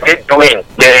 what are they doing,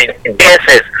 the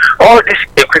DSS, all this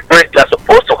equipment, they are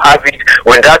supposed to have it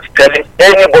without telling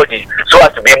anybody, so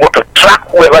as to be able to track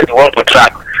whoever they want to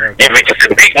track. If it is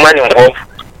a big man involved,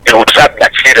 they will track their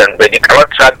children, but they cannot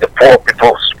track the poor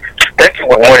people. Thank you.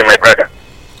 Good morning, my brother.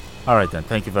 All right, then.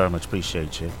 Thank you very much.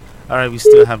 Appreciate you. All right, we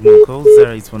still have more calls.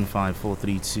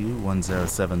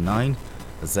 0815-432-1079,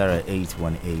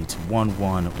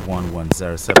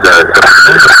 0818-1111-079.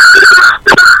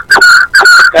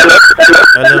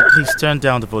 Hello, please turn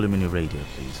down the volume in your radio,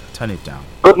 please. Turn it down.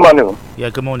 Good morning. Yeah,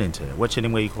 good morning to you. What's your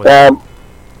name? Where you calling?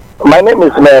 My name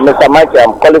is Mr. Mikey.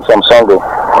 I'm calling from Songo.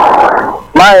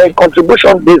 My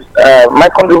contribution this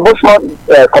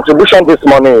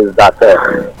morning is that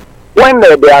when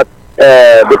the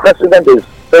president is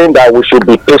saying that we should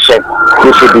be patient,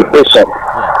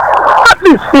 at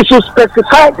least he should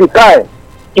specify the time.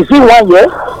 Is it 1 year?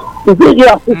 Is it a year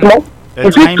and 6 months?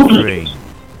 Is it 2 years?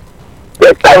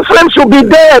 The time frame should be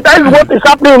there. That is what is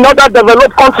happening in other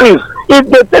developed countries. If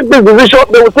they take this decision,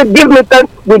 they will say, give me time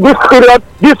with this period,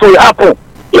 this will happen.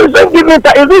 You say, give me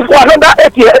time, is this for another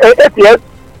 8 years?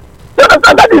 You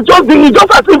understand? That is just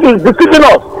as if he's deceiving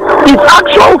us. His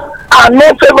actions are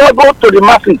not favorable to the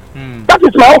masses. That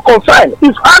is my own concern.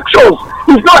 His actions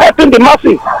is not helping the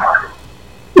masses.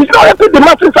 It's not helping the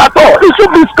masses at all. It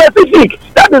should be specific.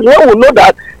 That is when we know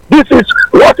that this is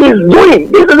what he's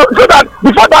doing. This is so that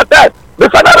before that time, the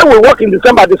salary will work in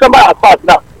December. December has passed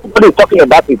now. Nobody is talking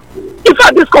about it. In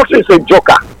fact, this country is a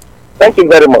joker. Thank you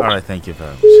very much. All right, thank you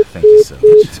very much. Thank you so much.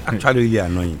 It's actually really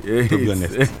annoying, to be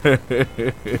honest.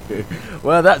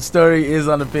 Well, that story is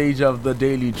on the page of the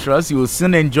Daily Trust. You will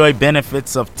soon enjoy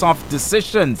benefits of tough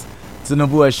decisions.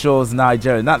 Tinubu assures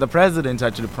Nigeria. Not the president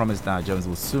actually promised Nigerians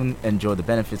will soon enjoy the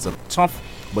benefits of tough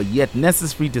but yet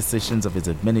necessary decisions of his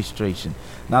administration.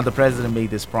 Now, the president made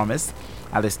this promise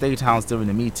at the State House during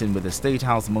a meeting with the State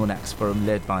House Monarchs Forum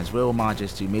led by His Royal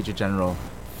Majesty Major General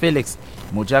Felix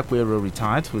Mojakwero,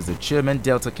 retired, who is the chairman,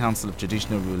 Delta Council of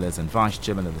Traditional Rulers, and vice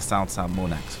chairman of the South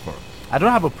Monarchs Forum. I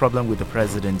don't have a problem with the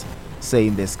president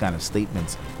saying this kind of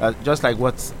statement. Just like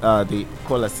what the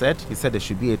caller said, he said there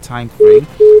should be a time frame.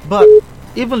 But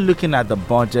even looking at the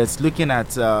budgets, looking at,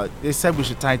 they said we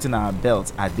should tighten our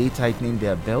belts. Are they tightening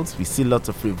their belts? We see lots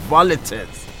of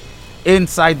frivolities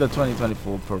inside the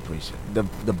 2024 appropriation, the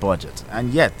budget.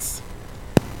 And yet,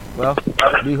 well,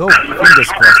 we hope, fingers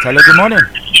crossed. Hello, good morning.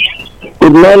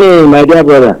 Good morning, my dear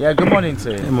brother. Yeah, good morning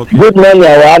to you. Good morning,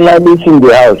 our analyst in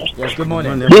the house. Yes, good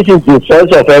morning. This is the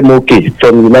source of MOK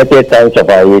from United Times of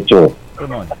Ayeto. Good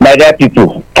morning. My dear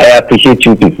people, I appreciate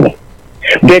you people.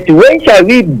 But when shall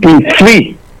we be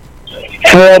free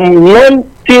from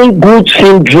nothing good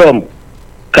syndrome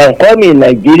can come in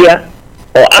Nigeria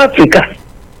or Africa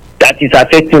that is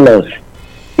affecting us?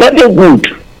 Nothing good.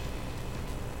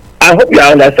 I hope you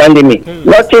are understanding me.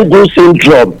 Nothing good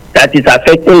syndrome that is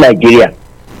affecting Nigeria.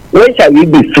 When shall we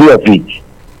be free of it?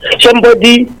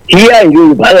 Somebody here in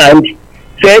Yoruba land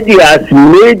said he has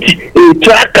made a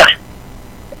tracker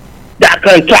that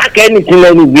can track anything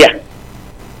anywhere.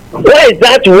 Why is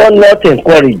that one not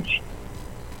encouraged?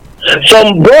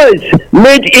 Some boys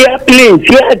made airplanes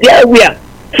here, there, where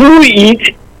through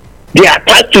it they are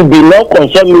thought to be not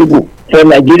consumable for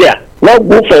Nigeria, not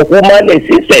good for human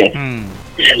existence.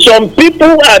 Some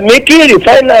people are making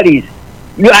refineries.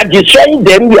 You are destroying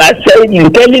them. You are saying, you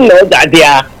telling us that they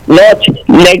are not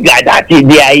legal, that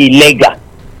they are illegal.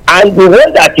 And the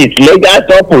one that is legal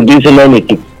stop producing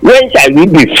anything. When shall we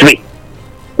be free?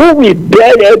 Who will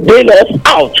bail us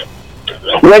out?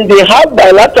 When they have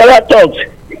bilateral talks,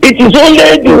 it is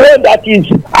only the one that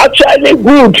is actually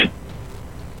good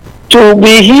to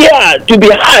be here, to be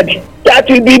heard, that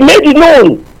will be made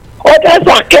known. Others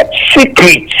are kept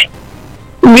secret.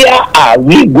 Where are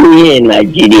we going in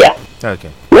Nigeria?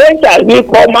 Okay. When shall we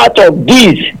come out of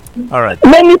this? All right.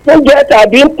 Many projects are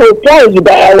being proposed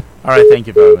by. All right, thank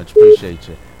you very much. Appreciate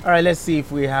you. All right, let's see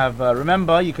if we have.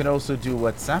 Remember, you can also do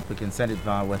WhatsApp. You can send it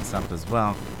via WhatsApp as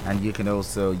well, and you can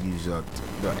also use the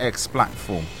X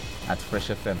platform at Fresh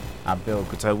FM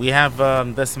Abeokuta. We have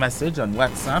this message on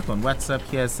WhatsApp. On WhatsApp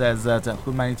here says that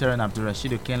humanitarian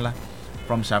Abdurrashid Okenla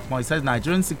from Shafmo. It says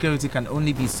Nigerian security can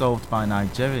only be solved by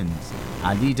Nigerians.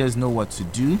 Our leaders know what to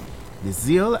do. The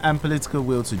zeal and political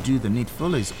will to do the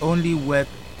needful is only what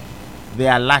they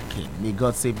are lacking. May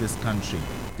God save this country.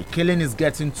 The killing is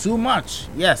getting too much.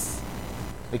 Yes,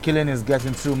 the killing is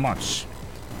getting too much.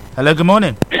 Hello, good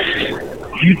morning.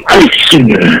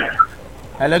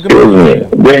 Hello, good morning.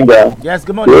 Benga. Yes,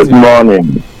 good morning. Good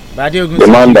morning. The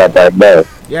man that I met.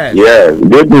 Yes. Yes.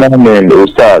 Good morning,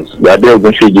 Ustaz. Bade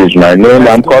Ogunshiji is my name.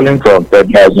 I'm calling from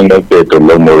 10,000 to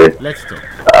Lomore. Let's talk.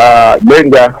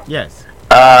 Benga. Yes.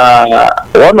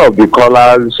 One of the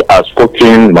callers has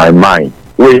spoken my mind.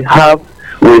 We have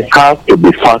to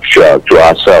be factual to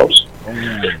ourselves.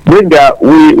 Benga,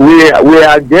 we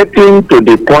are getting to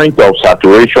the point of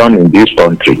saturation in this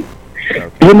country. Okay.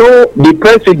 You know, the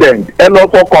president,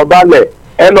 Elofo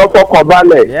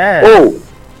Kobale. Yes. Oh,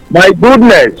 my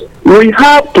goodness, we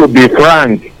have to be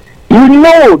frank. You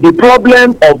know, the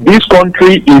problem of this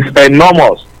country is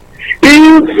enormous.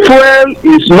 If fuel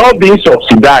is not being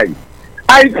subsidized,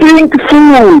 I think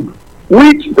food,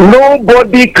 which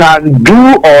nobody can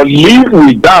do or live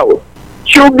without,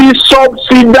 should be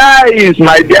subsidized,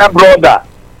 my dear brother.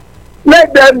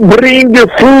 Let them bring the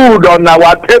food on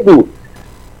our table.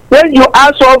 When you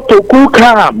ask us to cook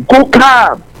ham.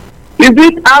 Is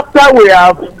it after we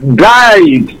have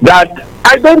died that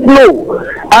I don't know?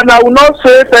 And I will not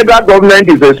say federal government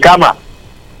is a scammer.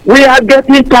 We are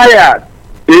getting tired.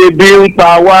 They build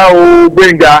power,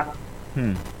 Benga.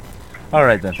 All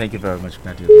right then. Thank you very much,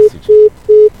 Nadia.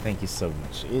 Thank you so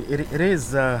much. It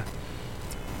is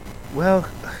well.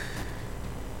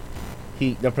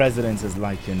 The president has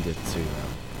likened it to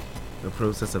the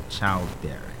process of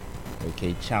childbearing.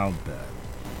 Okay, childbirth.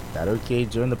 That okay,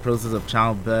 during the process of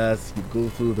childbirth, you go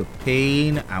through the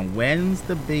pain, and when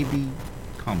the baby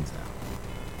comes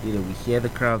out, we hear the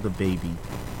cry of the baby,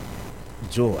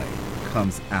 joy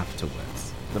comes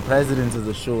afterwards. The president has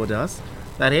assured us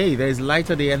that, hey, there's light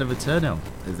at the end of the tunnel.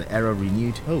 There's an era of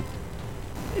renewed hope.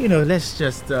 Let's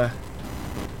just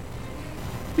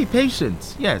be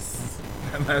patient. Yes,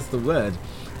 that's the word.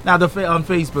 Now, on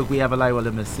Facebook, we have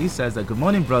Wale Messi says that, good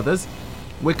morning, brothers.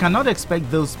 We cannot expect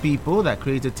those people that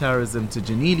created terrorism to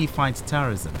genuinely fight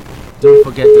terrorism. Don't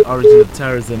forget the origin of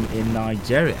terrorism in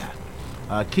Nigeria.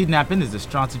 Kidnapping is a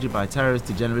strategy by terrorists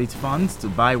to generate funds to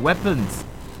buy weapons.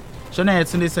 Shona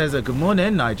Etunde says, good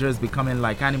morning. Nigeria is becoming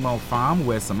like Animal Farm,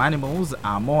 where some animals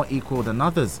are more equal than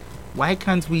others. Why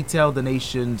can't we tell the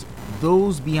nations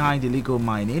those behind illegal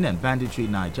mining and banditry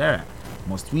in Nigeria?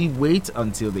 Must we wait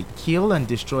until they kill and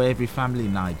destroy every family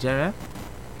in Nigeria?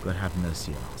 God have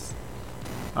mercy on us.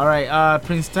 Alright,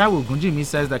 Prince Taiwo Gunjimi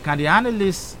says that can the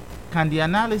analyst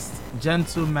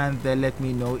gentleman there let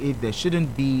me know if there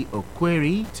shouldn't be a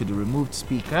query to the removed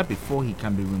speaker before he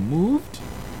can be removed?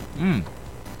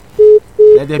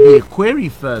 Let there be a query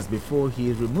first before he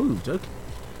is removed. Okay.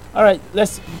 Alright,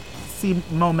 let's see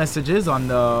more messages on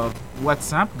the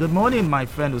WhatsApp. Good morning, my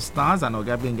friend Ustaz and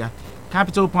Ogabinga.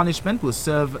 Capital punishment will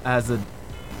serve as a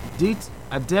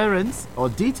deterrence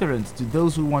to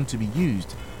those who want to be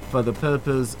used for the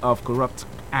purpose of corrupt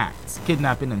acts,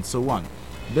 kidnapping, and so on.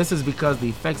 This is because the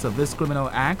effects of these criminal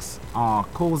acts are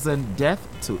causing death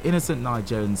to innocent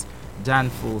Nigerians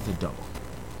tenfold the double.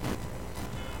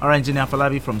 Our engineer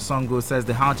Falabi from Songo says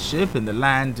the hardship in the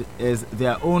land is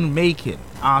their own making.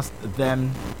 Ask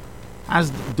them,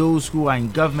 as those who are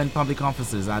in government public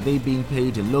offices, are they being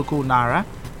paid in local naira?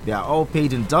 They are all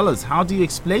paid in dollars. How do you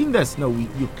explain this? No,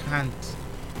 you can't.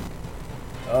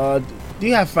 Do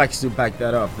you have facts to back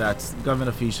that up, that government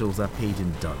officials are paid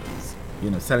in dollars?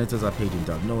 Senators are paid in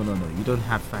dollars. No. You don't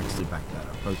have facts to back that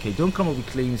up. Okay, don't come up with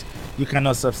claims you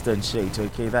cannot substantiate.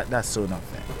 Okay, that's so not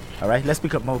fair. All right, let's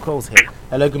pick up more calls here.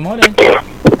 Hello, good morning.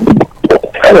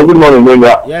 Hello, good morning,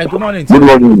 Linda. Yeah, good morning. Good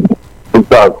morning.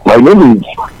 My name is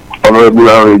Honorable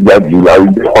All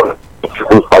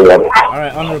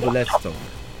right, Honorable, let's talk.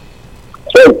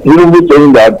 So, you will be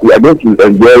saying that we are going to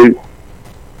enjoy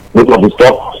most of the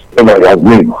stuff that has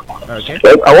been. Okay.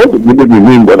 I want to give it the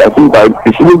win, but I think that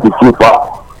it shouldn't be too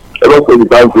far. I don't say the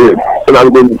time frame. And I'm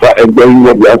going to start enjoying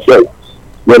what we have said.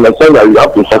 You understand that you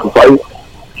have to sacrifice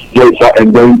to start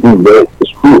enjoying things there.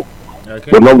 It's true.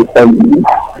 Okay. But not the time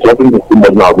something is too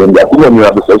much now. When they are too many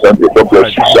of the session, they don't play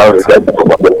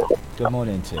Good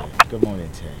morning to you. Good morning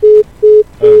to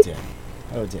you.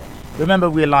 Oh dear. Remember,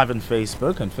 we're live on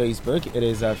Facebook. On Facebook, it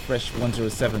is Fresh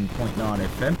 107.9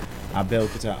 FM.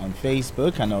 Abeokuta on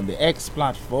Facebook, and on the X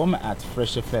platform at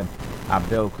Fresh FM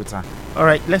Abeokuta. All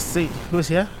right, let's see who's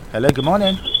here. Hello, good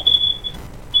morning.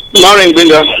 Good morning,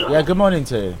 Binda. Yeah, good morning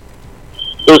to you.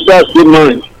 Good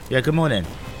morning. Yeah, good morning.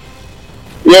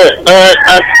 Yeah,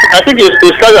 I think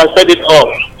it's has said it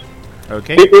all.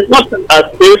 Okay. It is not as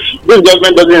if this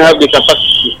government doesn't have the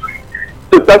capacity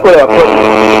to tackle our problem.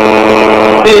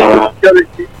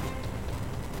 Security,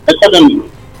 economy.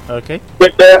 Okay.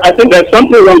 But I think there's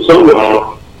something wrong somewhere.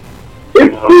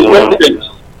 If the president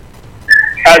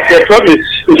has promised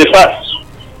in the past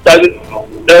that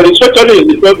restructuring is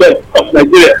the problem of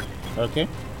Nigeria, okay,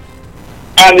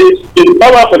 and it's been in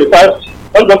power for the past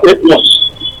almost 8 months,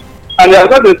 and they are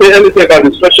not going to say anything about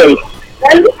restructuring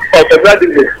of the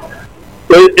president,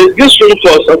 so it gives room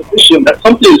for suspicion that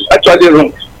something is actually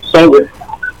wrong somewhere.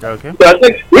 Okay. So I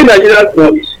think we Nigerians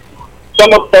must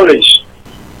come up courage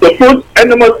to put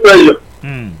enormous pressure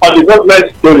on the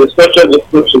government to restructure the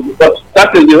solution, because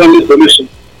that is the only solution.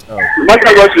 No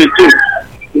matter what we do,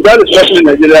 without restructuring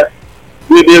Nigeria,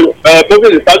 we will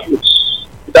moving the factories.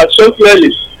 It has shown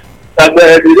clearly that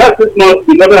the last 6 months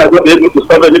the government has not been able to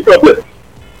solve any problem.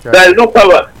 Okay. There is no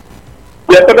power.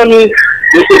 The economy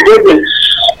is improving.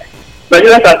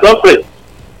 Nigerians are suffering.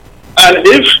 And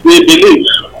if we believe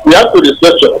we have to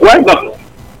restructure, why not?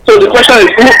 So the question is,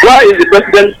 why is the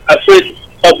president afraid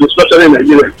of restructuring in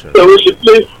Nigeria? So we should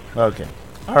please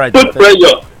all right, put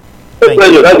pressure.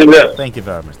 Thank you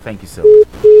very much. Thank you so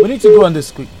much. We need to go on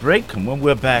this quick break, and when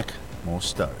we're back, more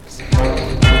stories.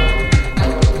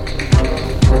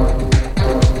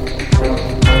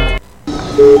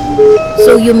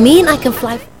 So you mean I can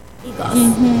fly from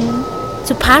Lagos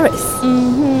to Paris,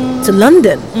 to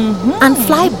London, and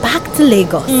fly back to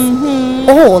Lagos,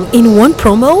 all in one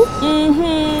promo?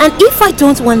 And if I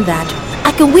don't want that,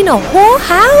 I can win a whole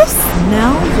house?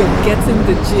 Now you're getting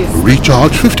the gist.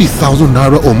 Recharge 50,000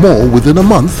 naira or more within a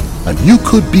month and you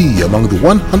could be among the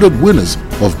 100 winners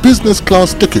of business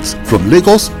class tickets from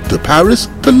Lagos to Paris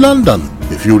to London.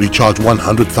 If you recharge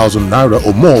 100,000 naira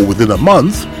or more within a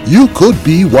month, you could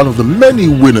be one of the many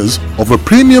winners of a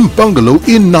premium bungalow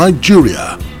in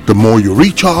Nigeria. The more you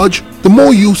recharge, the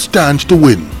more you stand to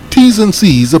win. T's and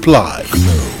C's apply.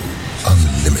 Glow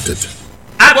Unlimited.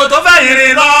 àgbò tó fẹ́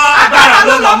yìnrìn lọ agbára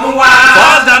ló lọ mú wá.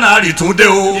 First January tún dé o.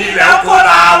 ilẹ̀ oko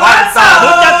la wá ń sà.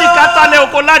 ló jẹ́ ti kátàlẹ̀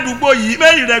oko ládùúgbò yìí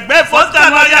méjì rẹ̀ gbé First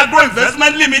January agro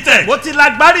investment limited. mo ti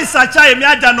lágbárí ìsàchá èmi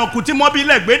àjànàkú tí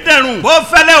mọ́bílẹ̀ gbé dẹ̀rùn. bó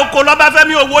fẹ́lẹ́ oko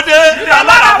lọ́báfẹ́mi owóde. ilẹ̀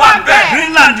alára wà ń bẹ̀.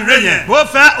 Greenland rẹ̀ yẹn. bó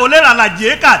fẹ́ olérànlájì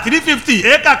éka 350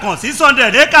 éka kan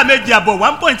 600 éka méjì àbọ̀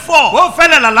 1.4. bó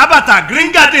fẹ́lẹ̀ làlábàtà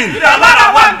Green Garden. ilẹ̀ alára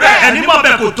wà ń bẹ̀. ẹni mọ̀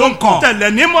bẹ́ẹ̀ kò tó nǹkan.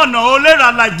 tẹ̀lẹ̀ nímọ̀nà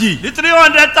olérànlájì ní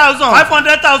 300,000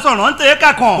 500,000 rántí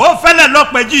éka kan. bó fẹ́lẹ̀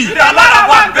lọ́pẹ́jì. ilẹ̀ alára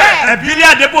wà ń bẹ̀. ẹ̀bílẹ̀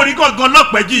adébórí gangan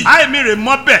lọ́pẹ́jì. àìmí rè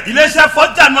mọ́ bẹ̀. iléeṣẹ́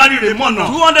First January rè mọ̀nà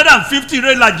 250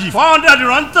 rẹ̀ lajì 400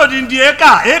 rántí di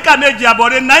éka méjì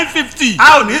àbọ̀rẹ̀ 950. a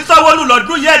ò ní sanwó-olú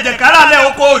lọ́dún yẹ ẹ̀jẹ̀ kára lẹ̀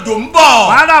oko òjò ń bọ̀.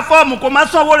 wàhálà fọ́ọ̀mù kò má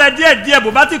sanwó rẹ̀ díẹ̀díẹ̀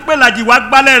bó bá ti pé lajì wá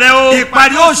gbalẹ̀ rẹ o.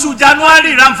 ìparí oṣù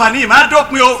January ranfani máa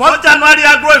dópin o. First January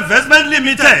agro investment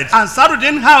limited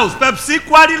Ansarudin house Pepsi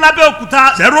Kwari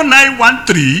Lábẹ́òkúta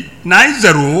 0913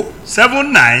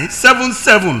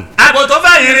 907977. àgbò tó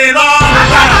fẹ́ yìnrìn lọ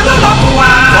agbára ló lọ mú wá.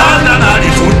 First January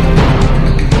tún.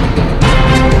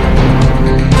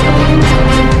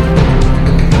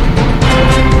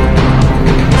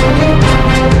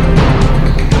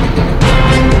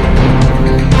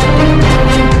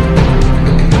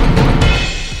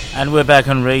 And we're back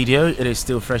on radio. It is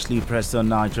still freshly pressed on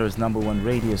Nigeria's #1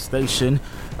 radio station.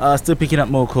 Still picking up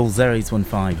more calls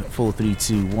 0815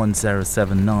 432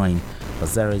 1079 or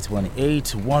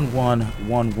 0818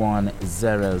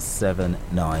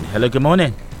 111079. Hello, good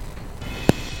morning.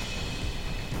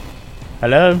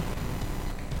 Hello.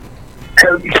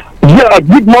 Yeah,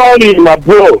 good morning, my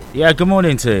bro. Yeah, good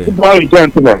morning to you. Good morning,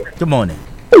 gentlemen. Good morning.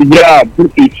 Yeah,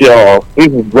 this is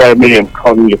Grammy. I'm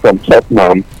calling you from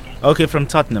Tottenham. Okay, from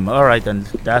Tottenham. All right, then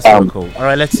that's cool. All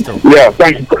right, let's talk. Yeah,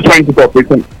 thank you for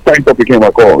picking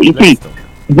my call. You see,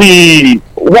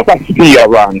 what I see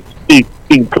around is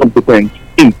incompetence,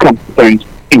 and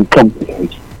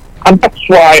that's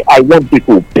why I want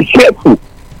people to be careful.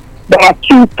 There are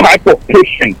two types of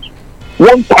patients.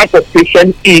 One type of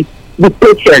patient is the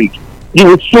patient. You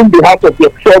will soon be out of your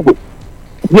trouble.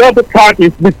 The other type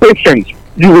is the patient.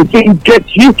 You will soon get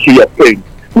used to your pain.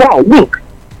 Now, look.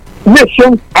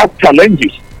 Nations have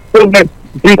challenges. So let's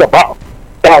think about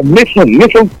our nation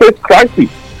face crisis.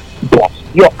 But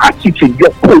your attitude,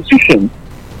 your position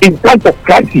in times of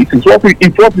crisis is what is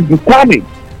determining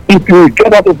if you will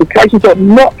get out of the crisis or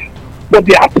not. But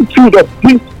the attitude of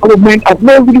this government has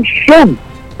not really shown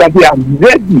that they are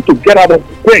ready to get out of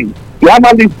the pain. The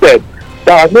analyst said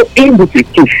there are no indices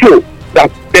to show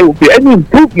that there will be any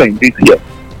improvement this year.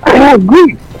 I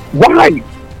agree. Why?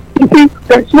 You see,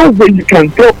 there's no way you can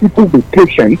tell people with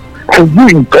patience and you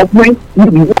in government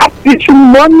with lavish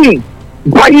money,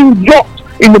 buying yachts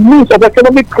in the midst of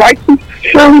economic crisis,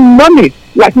 sharing money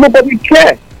like nobody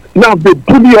cares. Now they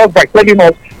bully us by telling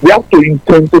us we have to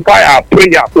intensify our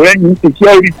prayer to end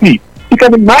insecurity. You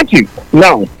can imagine.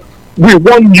 Now, we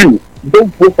warn you,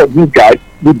 don't vote for these guys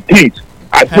with this.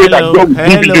 I pray that God will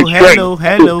give you the strength.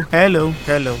 Hello.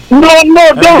 No,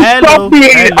 don't stop me.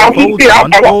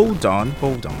 Hold on.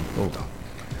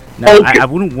 Now, okay. I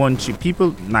wouldn't want you.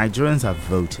 Nigerians have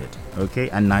voted, okay?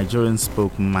 And Nigerians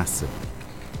spoke massively,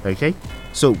 okay?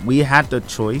 So we had the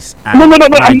choice. And no.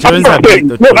 Nigerians have made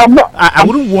the choice. I'm not. I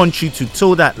wouldn't want you to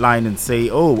toe that line and say,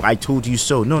 "Oh, I told you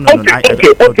so." No.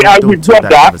 Okay. I will drop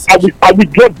that. I will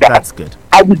drop that. That's good.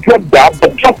 I will drop that.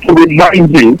 But just to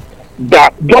remind you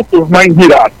that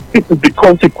this is the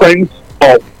consequence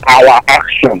of our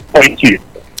action. Thank you.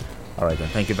 All right, then.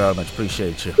 Thank you very much.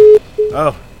 Appreciate you.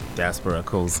 Oh, diaspora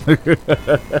calls.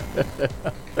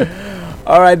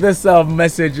 All right, this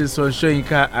message is from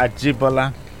Shoyinka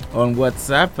Ajibola on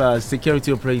WhatsApp.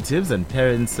 Security operatives and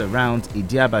parents around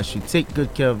Idiaba should take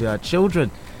good care of their children,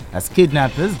 as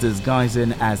kidnappers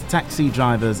disguising as taxi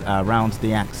drivers are around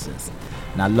the axis.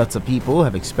 Now, lots of people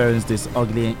have experienced this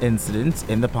ugly incident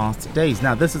in the past days.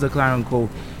 Now, this is a clarion call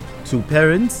to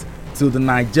parents, to the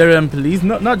Nigerian police,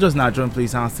 not just Nigerian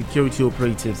police, our security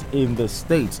operatives in the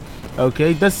state.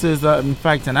 Okay, this is in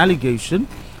fact an allegation,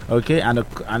 okay, and a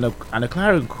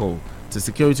clarion call to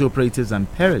security operatives and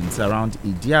parents around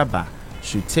Idiaba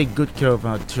should take good care of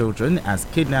our children, as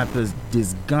kidnappers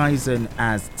disguising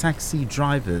as taxi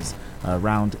drivers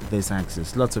around this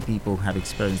axis. Lots of people have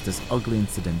experienced this ugly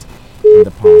incident in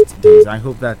the past days. I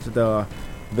hope that the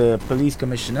the police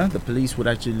commissioner, the police would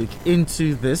actually look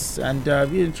into this and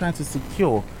really try to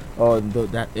secure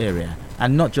that area,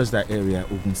 and not just that area,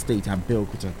 Ogun State and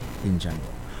Abeokuta in general.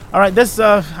 All right, that's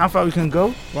how far we can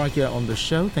go right here on the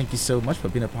show. Thank you so much for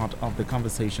being a part of the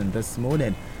conversation this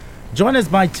morning. Join us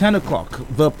by 10 o'clock,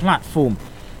 The Platform.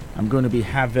 I'm going to be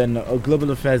having a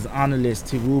global affairs analyst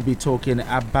who will be talking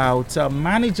about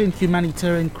managing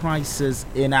humanitarian crisis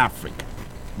in Africa.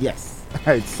 Yes,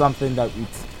 it's something that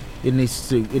it needs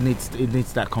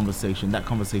that conversation. That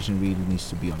conversation really needs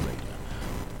to be on radio.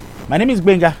 My name is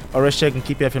Benga Oreshek.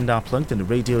 Keep your FM dial plugged in the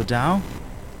radio dial,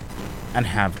 and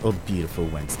have a beautiful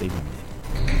Wednesday morning.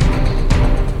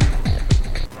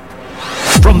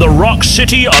 From the rock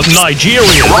city of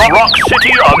Nigeria. Rock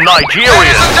city of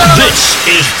Nigeria. This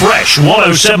is Fresh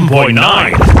 107.9.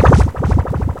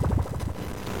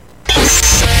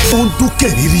 Ondo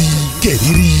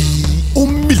kẹ̀rìírí ó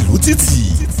ń mìlú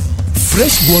títì.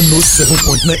 Fresh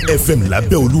 107.9 FM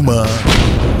lábẹ́ Olúmọ.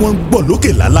 Wọ́n ń gbọ́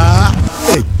lókè lálá.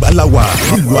 Ẹ̀gbá la wà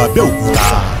nílùú Abẹ́òkúta.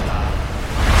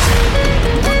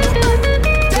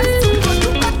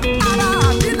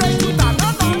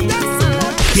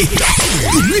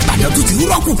 Ìlú Ìbàdàn tún ti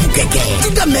rọ́ọ̀kùnkùn kẹ̀kẹ́.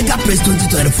 Judah Mega Praise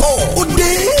 2024 ó dé.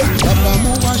 Bàbá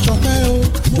mo wá ṣọpẹ́ o,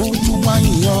 mo tún wá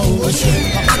yìnyín o.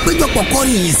 Àpéjọpọ̀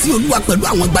kọrin yìí sí Olúwa pẹ̀lú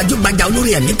àwọn gbajúgbajà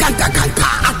olórí ẹ̀mí kàǹkàǹkà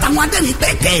àtàwọn adẹ́rìn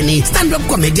pẹ̀kẹ́ ni stand-up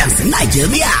comedians ní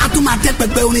Nàìjíríà. A tún máa tẹ́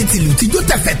pẹpẹ orin tìlù tíjó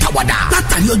tẹ̀fẹ̀ tàwàdà.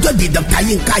 Látàrí ọjọ́ di Dr.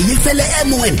 Yinka Ayéfẹ́lẹ́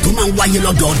MON tó máa ń wáyé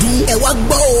lọ́dọọdún. Ẹ wá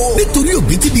gbọ́ o. Nítorí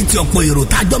òbítíbitì ọ̀pọ̀ èrò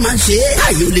tájọ́ máa ń ṣe.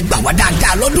 Káyé ó lè gbà wá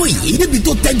dáadáa lọ́dún yìí. Níbi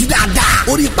tó tẹ́jú dáadáa.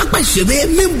 Orí pápá ìṣeré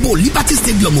Mímbo Liberty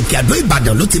Stadium Òkè Àdó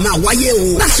Ìbàdàn ló ti máa wáyé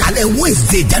o. Láṣàlẹ̀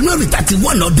Wednesday January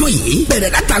 31 ọdún yìí.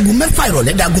 Bẹ̀rẹ̀ látago 6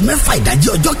 ìrọ̀lẹ́ dago 6 ìdájí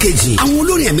ọjọ́ kejì. Àwọn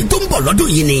olórin ẹ̀mí tó ń bọ̀ lọ́dún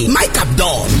yìí ni Mike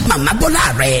Abdul, Mama Bọ́lá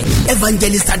Àrẹ,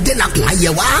 Evangelist Adélakùn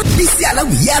Ayẹwà, Bísí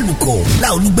Aláwìyé Àlùkò,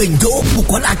 Láolúgbẹ́njọ́,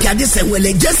 Bukola Akíndé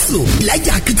Sẹ̀wẹ̀lẹ̀ Jésù,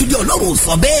 Ìlàjà Akíntúndé Ọlọ́run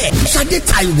sọ bẹ́ẹ̀, Ṣadé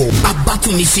Táíwò,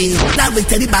 Babátúnmiṣe, Láwé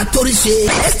Tẹríba Tóríṣe,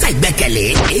 Ẹ́sà Ìgbẹ́kẹ̀lé,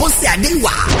 Bọ́sẹ̀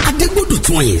Adéwà, Adégbòdù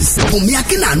Twins, Bùnmi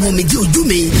Akínàánú Omijé Ojú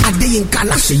mi, Adéyínká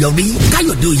Aláṣeyọrí,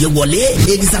 Káyọ̀dé Oyèwọlé,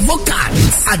 Elisa Vocal,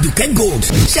 Adùkẹ́ Gold,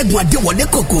 Ṣẹ́gun Adéwọlé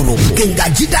Kòkòrò, Kẹ̀ǹgà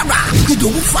Jídára,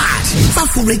 Ìdòwú Fad,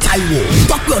 Fáfúrẹ́ Táíwò,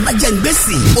 Tọ́pẹ́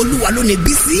Ọlájẹ́ngbèsì, Olúwa ló ní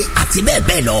Bísí àti bẹ́ẹ̀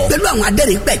bẹ́ẹ̀ lọ. Pẹ̀lú àwọn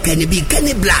adẹ́rìn pẹ̀kẹ́ níbi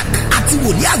Kenny Black àti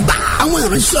wòlíì àgbà. Àwọn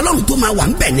ìránṣẹ́ Ọlọ́run tó máa wà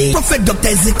ń bẹ̀ ni. Prophet Dr.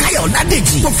 Ezekiel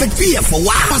Ọládèjì, Prophet P.F.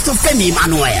 Ọwá, Pastor Fẹ́mi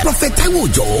Emmanuel, Prophet Taiwo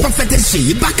Òjó, Prophet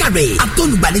Ṣèyí Bákàrè,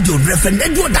 àtolùgbàlejò Reverend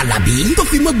Edward Alabi, tó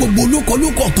fi mọ́ gbogbo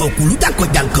olóko ọ̀tọ̀ òkùlù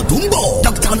jàǹkànjàǹkàn tó ń bọ̀.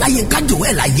 Dr. Ọláyínká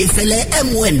Joel Ayéfẹ́lẹ́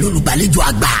MON lólùgbàlejò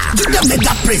àgbà. Judah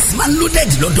Mega Praise máa ń loaded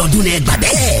lọ́dọọdún ní ẹgbàá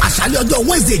bẹ́ẹ̀. Àṣálẹ́ ọjọ́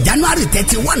Wednesday January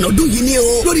 31 ọdún yìí ni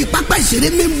o. Lórí pápá ìṣeré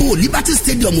Mímbo Liberty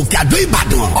Stadium Òkè Àdó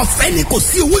Ìbàdàn. Ọ̀fẹ́ ni kò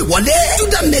sí owó ìwọlé.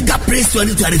 Judah Mega Praise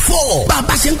 2024. Bá a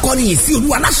bá ṣe ń kọrin yìí sí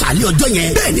Olúwa láṣálẹ́ ọjọ́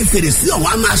yẹn. Bẹ́ẹ̀ ni fèrèsé ọ̀hún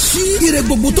á máa ṣí. Ire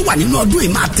gbogbo tó wà nínú ọdún yìí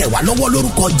máa tẹ̀ wá lọ́wọ́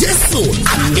lórúkọ Jésù.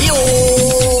 Àmín o.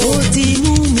 Ó ti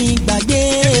mú mi gbàgbé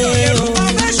o.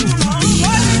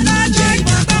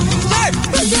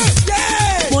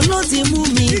 Mo ló ti mú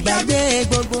mi gbàgbé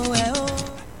gbogbo ẹ̀ o.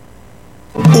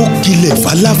 Ó kilẹ̀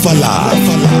falafala.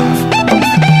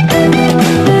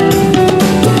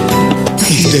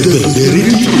 Ìdẹ̀gbẹ̀gbẹ̀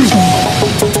rírí.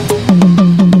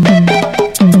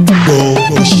 Gbọ́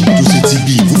òṣì tó ṣe ti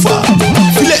bí ìwúfà.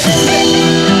 Filẹ̀.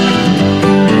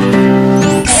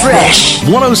 Fresh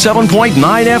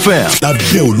 107.9 FM.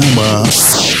 Lábẹ́ Olúmọ,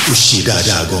 ó ṣe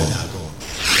dáadáa gan.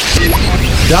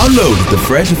 Download the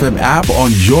Fresh FM app on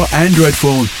your Android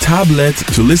phone, tablet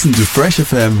to listen to Fresh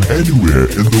FM anywhere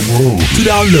in the world. To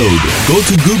download, go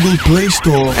to Google Play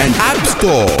Store and App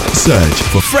Store. Search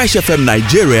for Fresh FM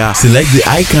Nigeria, select the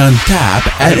icon, tap,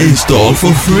 and install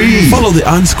for free. Follow the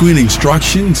on-screen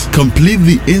instructions, complete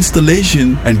the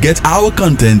installation, and get our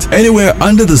content anywhere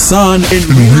under the sun in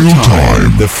real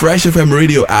time. The Fresh FM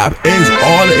radio app is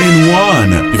all in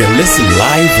one. You can listen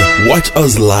live, watch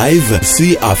us live,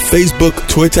 see our Facebook,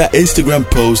 Twitter, Instagram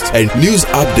posts, and news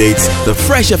updates. The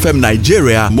Fresh FM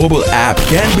Nigeria mobile app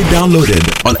can be downloaded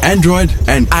on Android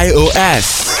and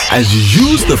iOS. As you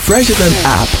use the Fresh FM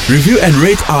app, review and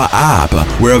rate our app.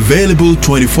 We're available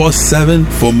 24/7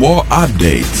 for more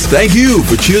updates. Thank you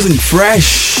for choosing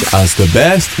Fresh as the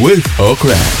best with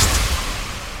Oakrest.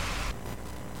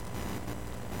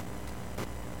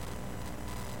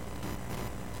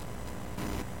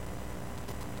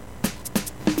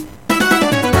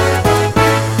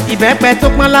 Ìbẹ́pẹ tó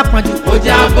pọ́n lápọ̀jù. Ó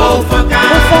jábọ́ ó fọ́n ká.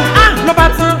 Ó fọ́n á ló bá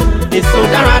tán. Èso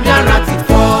dáradára ti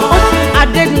fọ́. Ó ti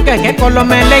Adégún kẹ̀kẹ́ kọ́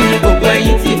lọ́mọ ẹlẹ́yin. Gbogbo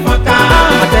ẹyin ti fọ́n ká.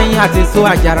 Àtẹ̀yìn àti èso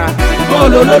àjàrà.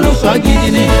 Olólùṣọ́ gidi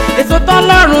ni. Èso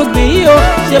tọ́lọ́run gbìn yìí o.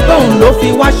 Ṣé bóun ló fi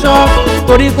wáṣọ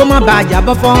torí kó má bàa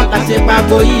jábọ́ fọ́n la ṣe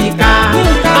pàgbo yìí ká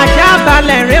ajá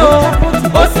balẹ̀ rẹ o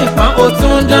ó sì pọ́n ó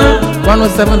tún dán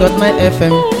 107.9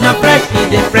 FM na fresh e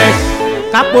dey fresh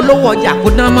kápolówó ọjà kó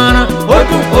dán mọ́rán ó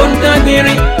dùn ó ń dán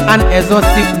gbinrin and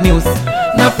exhaustive news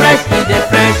na fresh e dey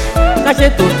fresh káṣe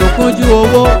tòótọ́ kúnjú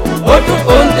owó ó dùn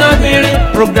ó ń dán gbinrin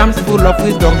programs full of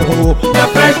wisdom o na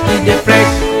fresh e dey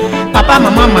fresh papa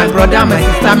mama my brother my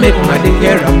sister make una dey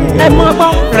hear am o ẹ mọ gbọ́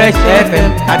fresh fm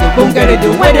àdìgbòǹgẹ̀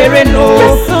rédíò wey dey rain o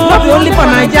no be only for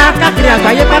naija káàkiri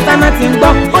àgbáyé pátá náà ti ń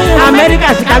gbọ́ amẹ́ríkà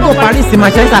chicago paris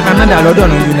manchester canada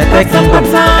london united kingdom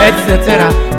etc.